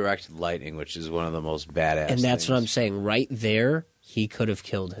 Also redirected lightning, which is one of the most badass And that's things. what I'm saying. Right there, he could have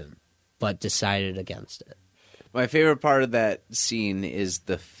killed him, but decided against it. My favorite part of that scene is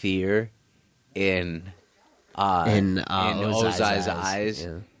the fear in Ozai's eyes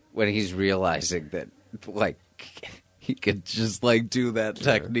when he's realizing that, like, he could just like do that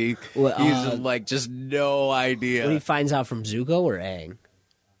technique. Well, He's just like just no idea. When he finds out from Zuko or Aang?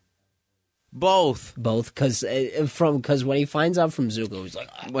 Both. Because when he finds out from Zuko, he's like,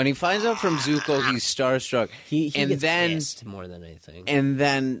 When he finds out from Zuko, he's starstruck. he and gets then pissed more than anything. and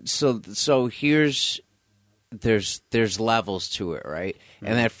then so here's there's levels to it, right?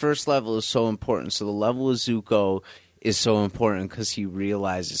 And that first level is so important. So the level of Zuko is so important because he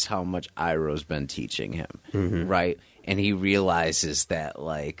realizes how much Iroh's been teaching him, right? And he realizes that,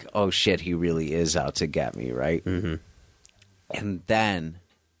 like, oh shit, he really is out to get me, right? Mm-hmm. And then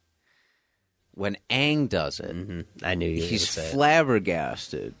when Aang does it, I knew you were he's gonna say it.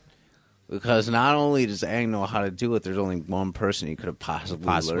 flabbergasted. Because not only does Aang know how to do it, there's only one person he could have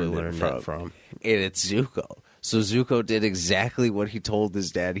possibly learned it from. And it's Zuko. So Zuko did exactly what he told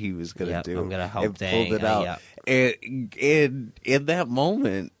his dad he was going to do. I'm going to help and Aang. pulled it out. And in that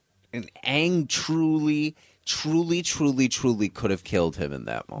moment, and Aang truly could have killed him in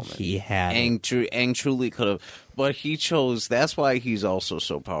that moment. He had Aang truly could have. But he chose. That's why he's also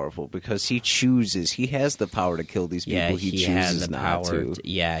so powerful, because he chooses. He has the power to kill these people. Yeah, he chooses not to.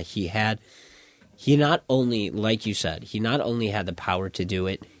 He not only, like you said, he not only had the power to do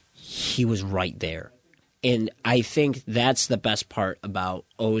it, he was right there. And I think that's the best part about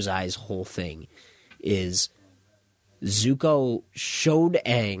Ozai's whole thing, is Zuko showed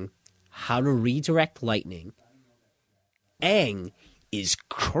Aang how to redirect lightning. Aang is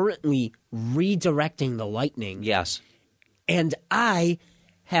currently redirecting the lightning. Yes. And I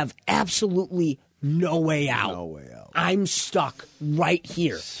have absolutely no way out. No way out. I'm stuck right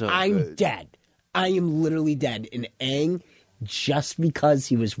here. So I'm good. dead. I am literally dead. And Aang, just because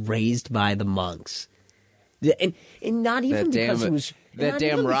he was raised by the monks, and not even because he was that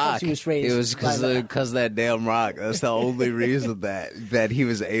damn rock. He was raised it was because that damn rock. That's the only reason that he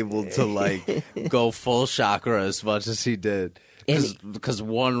was able to like go full chakra as much as he did. Because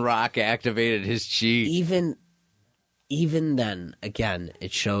one rock activated his chi. Even then, again,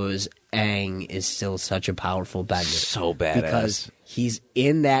 it shows Aang is still such a powerful bender. So badass. Because he's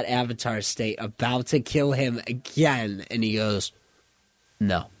in that avatar state, about to kill him again, and he goes,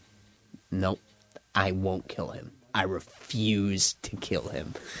 "No, nope, I won't kill him. I refuse to kill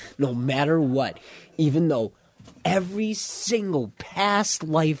him, no matter what." Even though every single past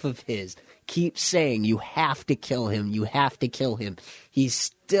life of his keeps saying, "You have to kill him. You have to kill him," he's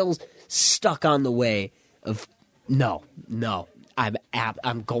still stuck on the way of, No,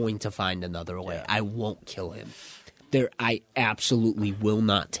 I'm going to find another way. Yeah. I won't kill him. I absolutely will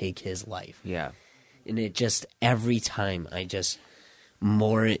not take his life. Yeah. And it just, every time, I just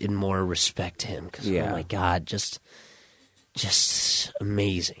more and more respect him. Because, oh my God, just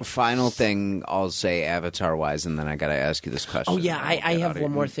amazing. Final thing I'll say Avatar-wise, and then I got to ask you this question. Oh, yeah, I have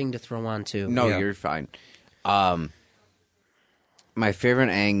one more thing to throw on, too. No, Yeah. you're fine. My favorite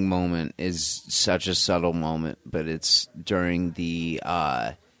Aang moment is such a subtle moment, but it's during the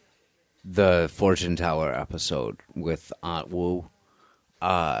fortune teller episode with Aunt Wu,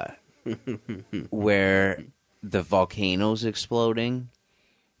 where the volcano's exploding,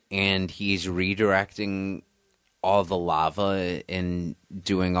 and he's redirecting all the lava and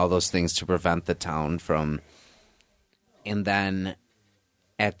doing all those things to prevent the town from. And then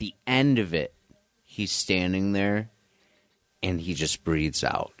at the end of it, he's standing there. And he just breathes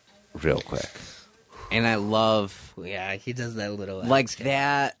out real quick. And I love... Yeah, he does that little... Like,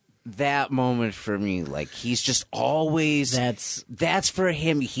 that moment for me, like, he's just always... That's for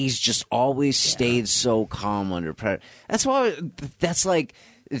him. He's just always stayed so calm under pressure. That's why... That's like...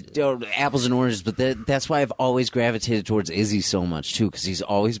 apples and oranges, but that's why I've always gravitated towards Izzy so much, too, because he's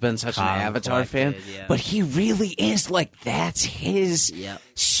always been such an Avatar fan. Yeah. But he really is, like, that's his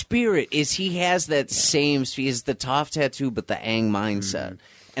spirit, is he has that same... He has the Toph tattoo, but the Aang mindset.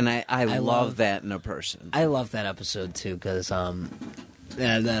 And I love that in a person. I love that episode, too, because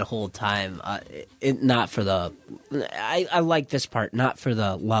that whole time, not for the... I like this part, not for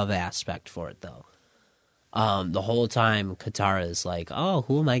the love aspect for it, though. The whole time, Katara is like, "Oh,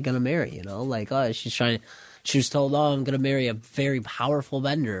 who am I gonna marry?" You know, like, oh, she was told, "Oh, I'm gonna marry a very powerful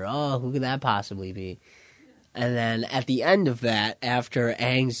bender." Oh, who could that possibly be? And then at the end of that, after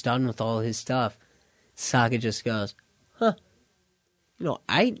Aang's done with all his stuff, Sokka just goes, "Huh, you know,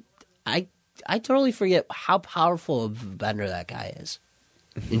 I totally forget how powerful of a bender that guy is."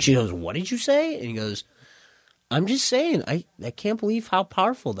 And she goes, "What did you say?" And he goes, "I'm just saying, I can't believe how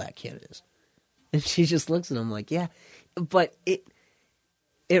powerful that kid is." And she just looks at him like, yeah, but it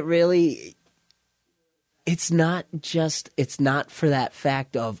really, it's not for that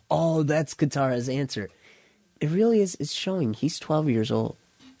fact of, oh, that's Katara's answer. It really is, it's showing he's 12 years old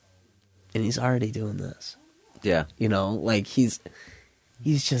and he's already doing this. Yeah. You know, like he's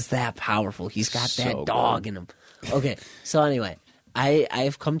just that powerful. He's got that So dog good. in him. Okay, so anyway,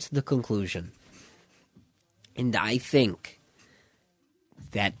 I've come to the conclusion, and I think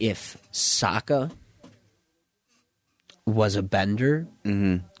that if Sokka was a bender,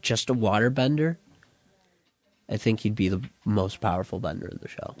 just a water bender, I think he'd be the most powerful bender in the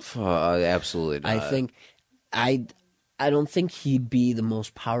show. Absolutely not. I think I don't think he'd be the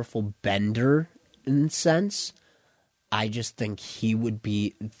most powerful bender in a sense. I just think he would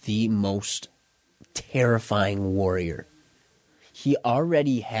be the most terrifying warrior. He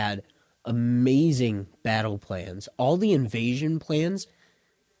already had amazing battle plans. All the invasion plans,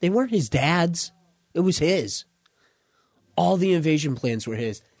 they weren't his dad's. It was his. All the invasion plans were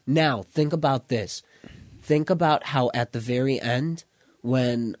his. Now, think about this. Think about how at the very end,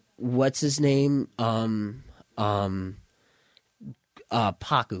 when, what's his name?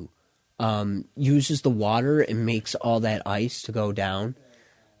 Paku. Uses the water and makes all that ice to go down.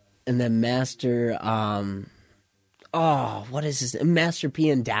 And then Master, what is his name? Master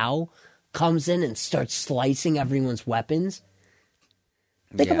Piandao comes in and starts slicing everyone's weapons.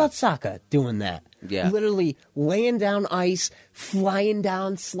 Think Yeah. about Sokka doing that. Yeah. Literally laying down ice, flying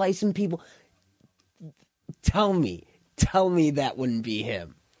down, slicing people. Tell me that wouldn't be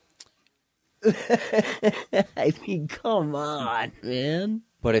him. I mean, come on, man.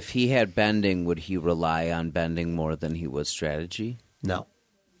 But if he had bending, would he rely on bending more than he would strategy? No,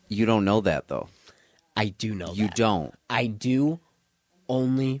 You don't know that, though. I do know You that. don't. I do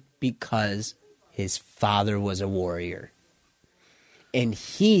only because his father was a warrior. And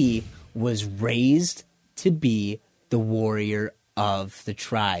he was raised to be the warrior of the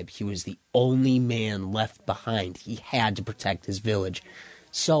tribe. He was the only man left behind. He had to protect his village.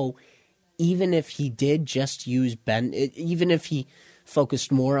 So even if he did just use even if he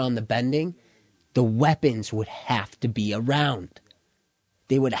focused more on the bending, the weapons would have to be around.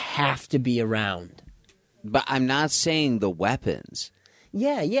 They would have to be around. But I'm not saying the weapons.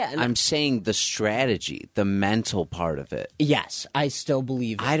 Yeah. And I'm saying the strategy, the mental part of it. yes, I still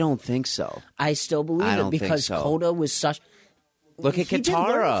believe it. I don't think so. I still believe I it don't think because so. Koda was such. Look at He did learn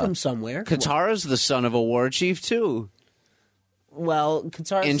Katara. from somewhere. Katara's the son of a war chief, too. Well,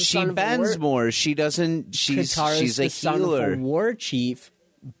 Katara's And the she son of a bends war- more. She doesn't. Katara's She's a the son healer. of a war chief,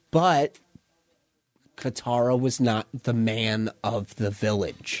 but Katara was not the man of the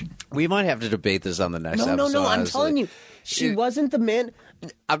village. We might have to debate this on the next No, episode. I'm honestly. telling you, she wasn't the man.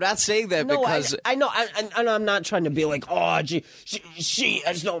 I'm not saying that No, because I know. I'm not trying to be like, oh, she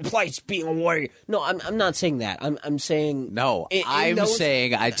has no place being a warrior. No, I'm not saying that. I'm saying no. I'm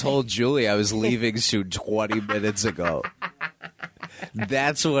saying I told Julie I was leaving soon 20 minutes ago.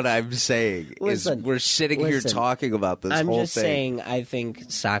 That's what I'm saying. Listen, is we're sitting here listen, talking about this I'm whole just thing. saying, I think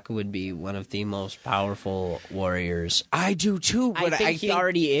Sokka would be one of the most powerful warriors. I do too, but I think he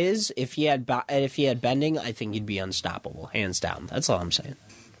already is. If he had bending, I think he'd be unstoppable, hands down. That's all I'm saying.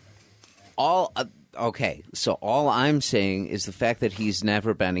 Okay, so all I'm saying is the fact that he's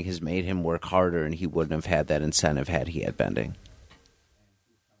never bending has made him work harder, and he wouldn't have had that incentive had he had bending.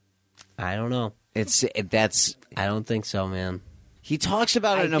 I don't know. I don't think so, man. He talks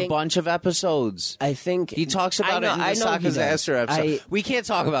about it in a bunch of episodes. I think He talks about it in the I know he Sokka's does. Aster episode. We can't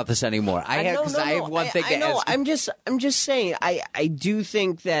talk about this anymore. I have one thing to ask. I'm just saying. I do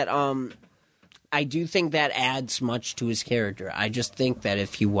think that adds much to his character. I just think that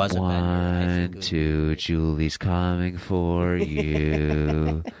if he was a bender, I think it would- Julie's coming for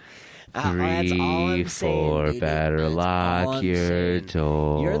you. that's all I'm saying, dude. That's all I'm saying.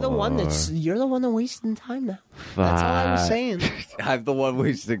 door. You're the one that wasting time now. That's all I was saying. I'm the one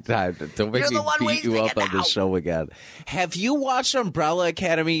wasting time. Don't make You're me the one beat you wasting up it on the now. show again. Have you watched Umbrella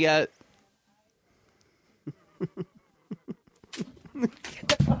Academy yet?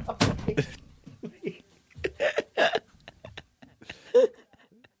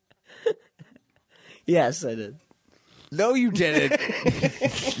 Yes, I did. No, you didn't.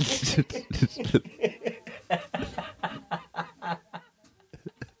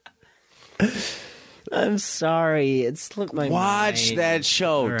 I'm sorry. It slipped my mind. Watch that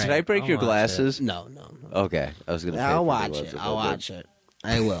show. All right, Did I break I'll your watch glasses? it. No. Okay, I was gonna. I'll watch it. I'll watch it.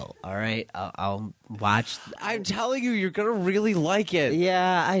 I will. All right. I'll watch. I'm telling you, you're gonna really like it.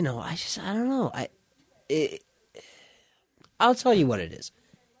 Yeah, I know. I don't know. I'll tell you what it is.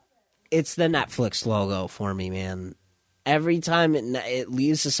 It's the Netflix logo for me, man. Every time it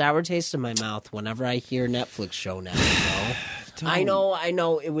leaves a sour taste in my mouth whenever I hear Netflix show now. I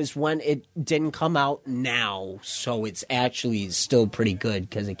know. It was when it didn't come out now, so it's actually still pretty good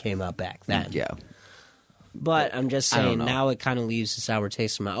because it came out back then. Yeah. But I'm just I don't saying, know. now it kind of leaves a sour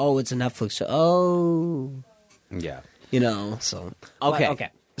taste in my. Oh, it's a Netflix show. Oh, Yeah. So Okay. okay.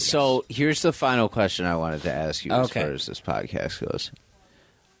 So here's the final question I wanted to ask you as far as this podcast goes.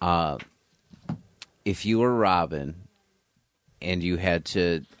 If you were Robin and you had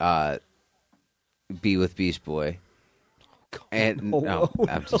to be with Beast Boy, I'm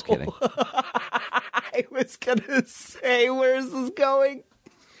just kidding. I was gonna say, where's this going?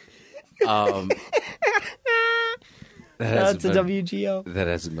 That's a WGO. That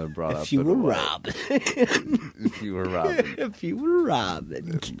hasn't been brought up. If you were Robin. If you were Robin. If you were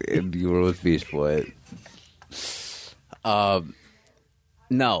Robin. And you were with Beast Boy.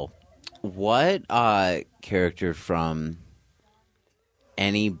 No. What character from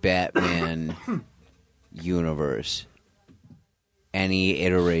any Batman universe, any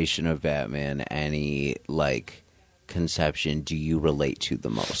iteration of Batman, any, conception do you relate to the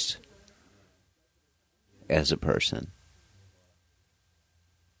most as a person?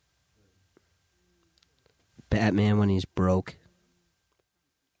 Batman when he's broke.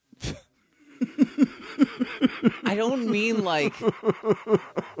 I don't mean what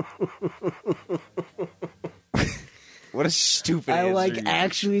a stupid I answer like you-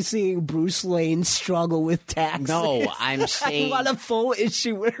 actually seeing Bruce Wayne struggle with taxes. No, I'm I saying want a full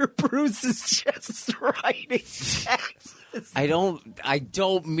issue where Bruce is just writing taxes. I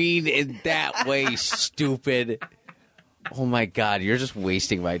don't mean it that way, stupid. Oh my god, you're just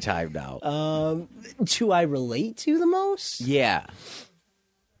wasting my time now. Do I relate to the most? Yeah.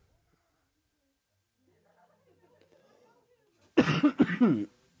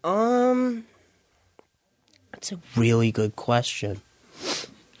 That's a really good question.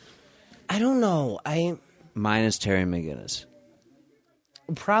 I don't know. Mine is Terry McGinnis.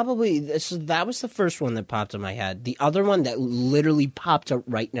 Probably that was the first one that popped in my head. The other one that literally popped up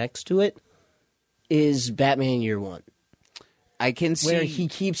right next to it is Batman Year One. I can see where he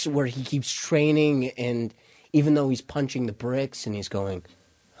keeps training, and even though he's punching the bricks and he's going,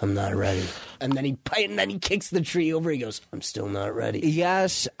 I'm not ready. And then he kicks the tree over. He goes, I'm still not ready.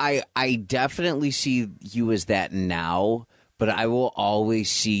 Yes, I definitely see you as that now, but I will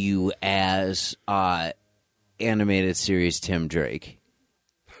always see you as animated series Tim Drake.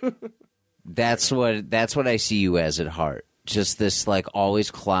 That's what I see you as at heart. Just this always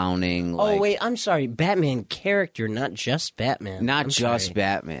clowning. Oh wait, I'm sorry. Batman character, not just Batman. Not just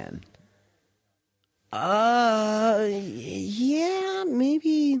Batman. Yeah,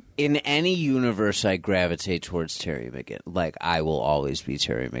 maybe. In any universe, I gravitate towards Terry McGinnis. I will always be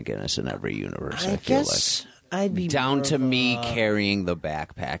Terry McGinnis in every universe. I feel guess I'd be down more to of me carrying the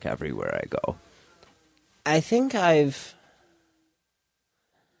backpack everywhere I go. I think I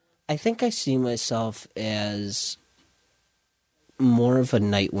see myself as more of a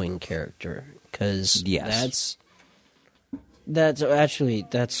Nightwing character because that's I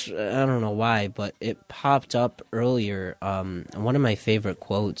don't know why, but it popped up earlier. One of my favorite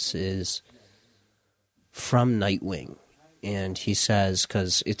quotes is from Nightwing, and he says,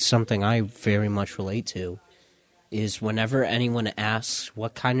 because it's something I very much relate to, is whenever anyone asks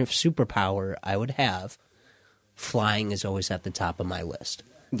what kind of superpower I would have, flying is always at the top of my list.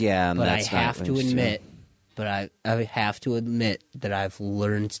 Yeah, and but I that's have to Nightwing's too. admit, I have to admit that I've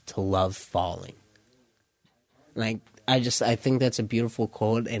learned to love falling. I think that's a beautiful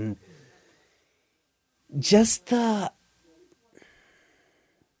quote, and just the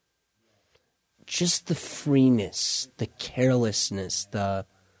freeness, the carelessness, the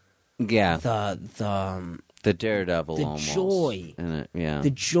daredevil, the almost joy in it, yeah, the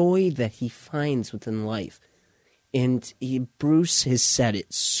joy that he finds within life. And Bruce has said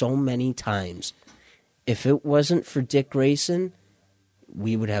it so many times. If it wasn't for Dick Grayson,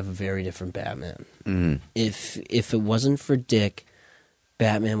 we would have a very different Batman. Mm-hmm. If it wasn't for Dick,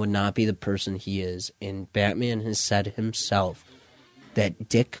 Batman would not be the person he is. And Batman has said himself that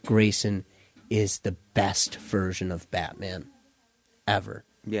Dick Grayson is the best version of Batman ever.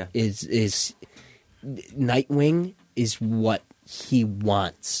 Yeah. Is Nightwing is what he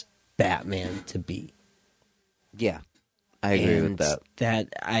wants Batman to be. Yeah, I agree with that.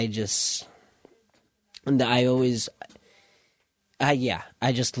 I just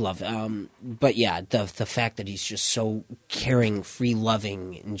love it. But yeah, the fact that he's just so caring, free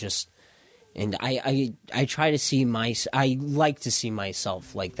loving, and I try to see I like to see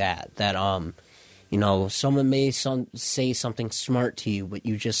myself like that. That someone may say something smart to you, but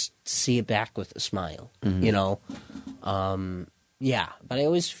you just see it back with a smile. Mm-hmm. Yeah, but I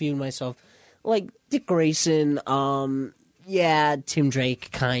always feel myself like Dick Grayson, Tim Drake,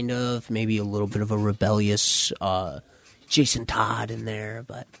 kind of, maybe a little bit of a rebellious Jason Todd in there,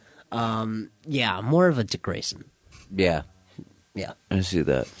 but more of a Dick Grayson. Yeah, Yeah. I see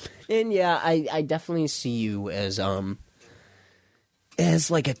that. And yeah, I definitely see you as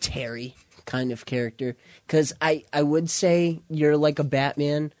like a Terry kind of character. Because I would say you're like a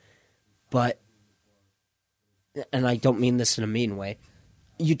Batman, but, and I don't mean this in a mean way,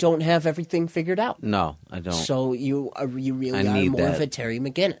 you don't have everything figured out. No, I don't. So you really I are need more that. of a Terry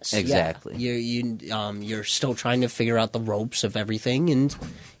McGinnis. Exactly. Yeah. You're still trying to figure out the ropes of everything, and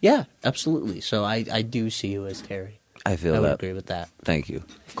yeah, absolutely. So I do see you as Terry. I feel I would that. agree with that. Thank you.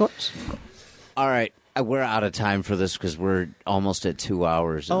 Of course. All right. We're out of time for this because we're almost at 2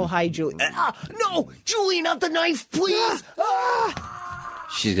 hours. Oh, hi, Julie. No, Julie, not the knife, please.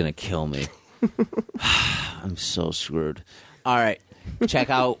 She's going to kill me. I'm so screwed. All right.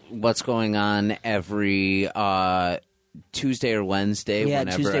 Check out what's going on every Tuesday or Wednesday. Yeah,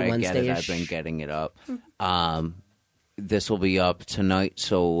 whenever Tuesday, I get it, Wednesday-ish. I've been getting it up. This will be up tonight,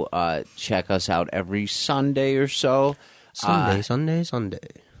 so check us out every Sunday or so. Sunday.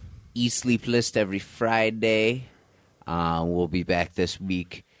 Eat Sleep List every Friday. We'll be back this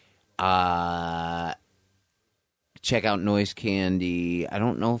week. Check out Noise Candy. I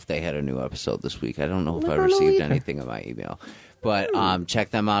don't know if they had a new episode this week. I don't know if I received anything in my email. But check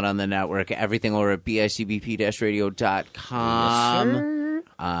them out on the network. Everything over at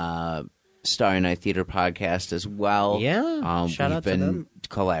bicbp-radio.com. Starry Night Theater podcast as well. Yeah, shout we've out to been them.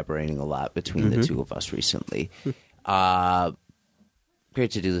 collaborating a lot between the two of us recently.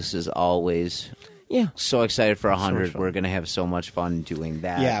 Great to do this as always. Yeah. So excited for 100. fun. We're going to have so much fun doing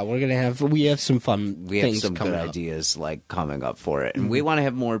that. Yeah, we have some fun We have things some coming good up. ideas like coming up for it. And we want to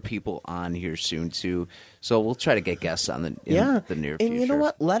have more people on here soon too. So we'll try to get guests on in the near future. And you know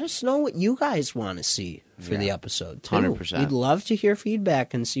what? Let us know what you guys want to see for the episode, too. 100%. We'd love to hear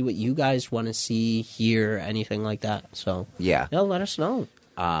feedback and see what you guys want to see, hear, anything like that. So, Yeah. let us know.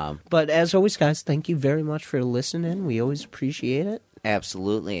 But as always, guys, thank you very much for listening. We always appreciate it.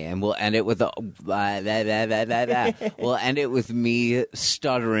 Absolutely, and we'll end it with we'll end it with me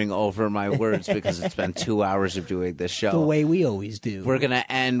stuttering over my words because it's been 2 hours of doing this show. The way we always do. We're gonna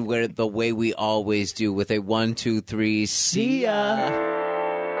end the way we always do with a 1, 2, 3. See ya.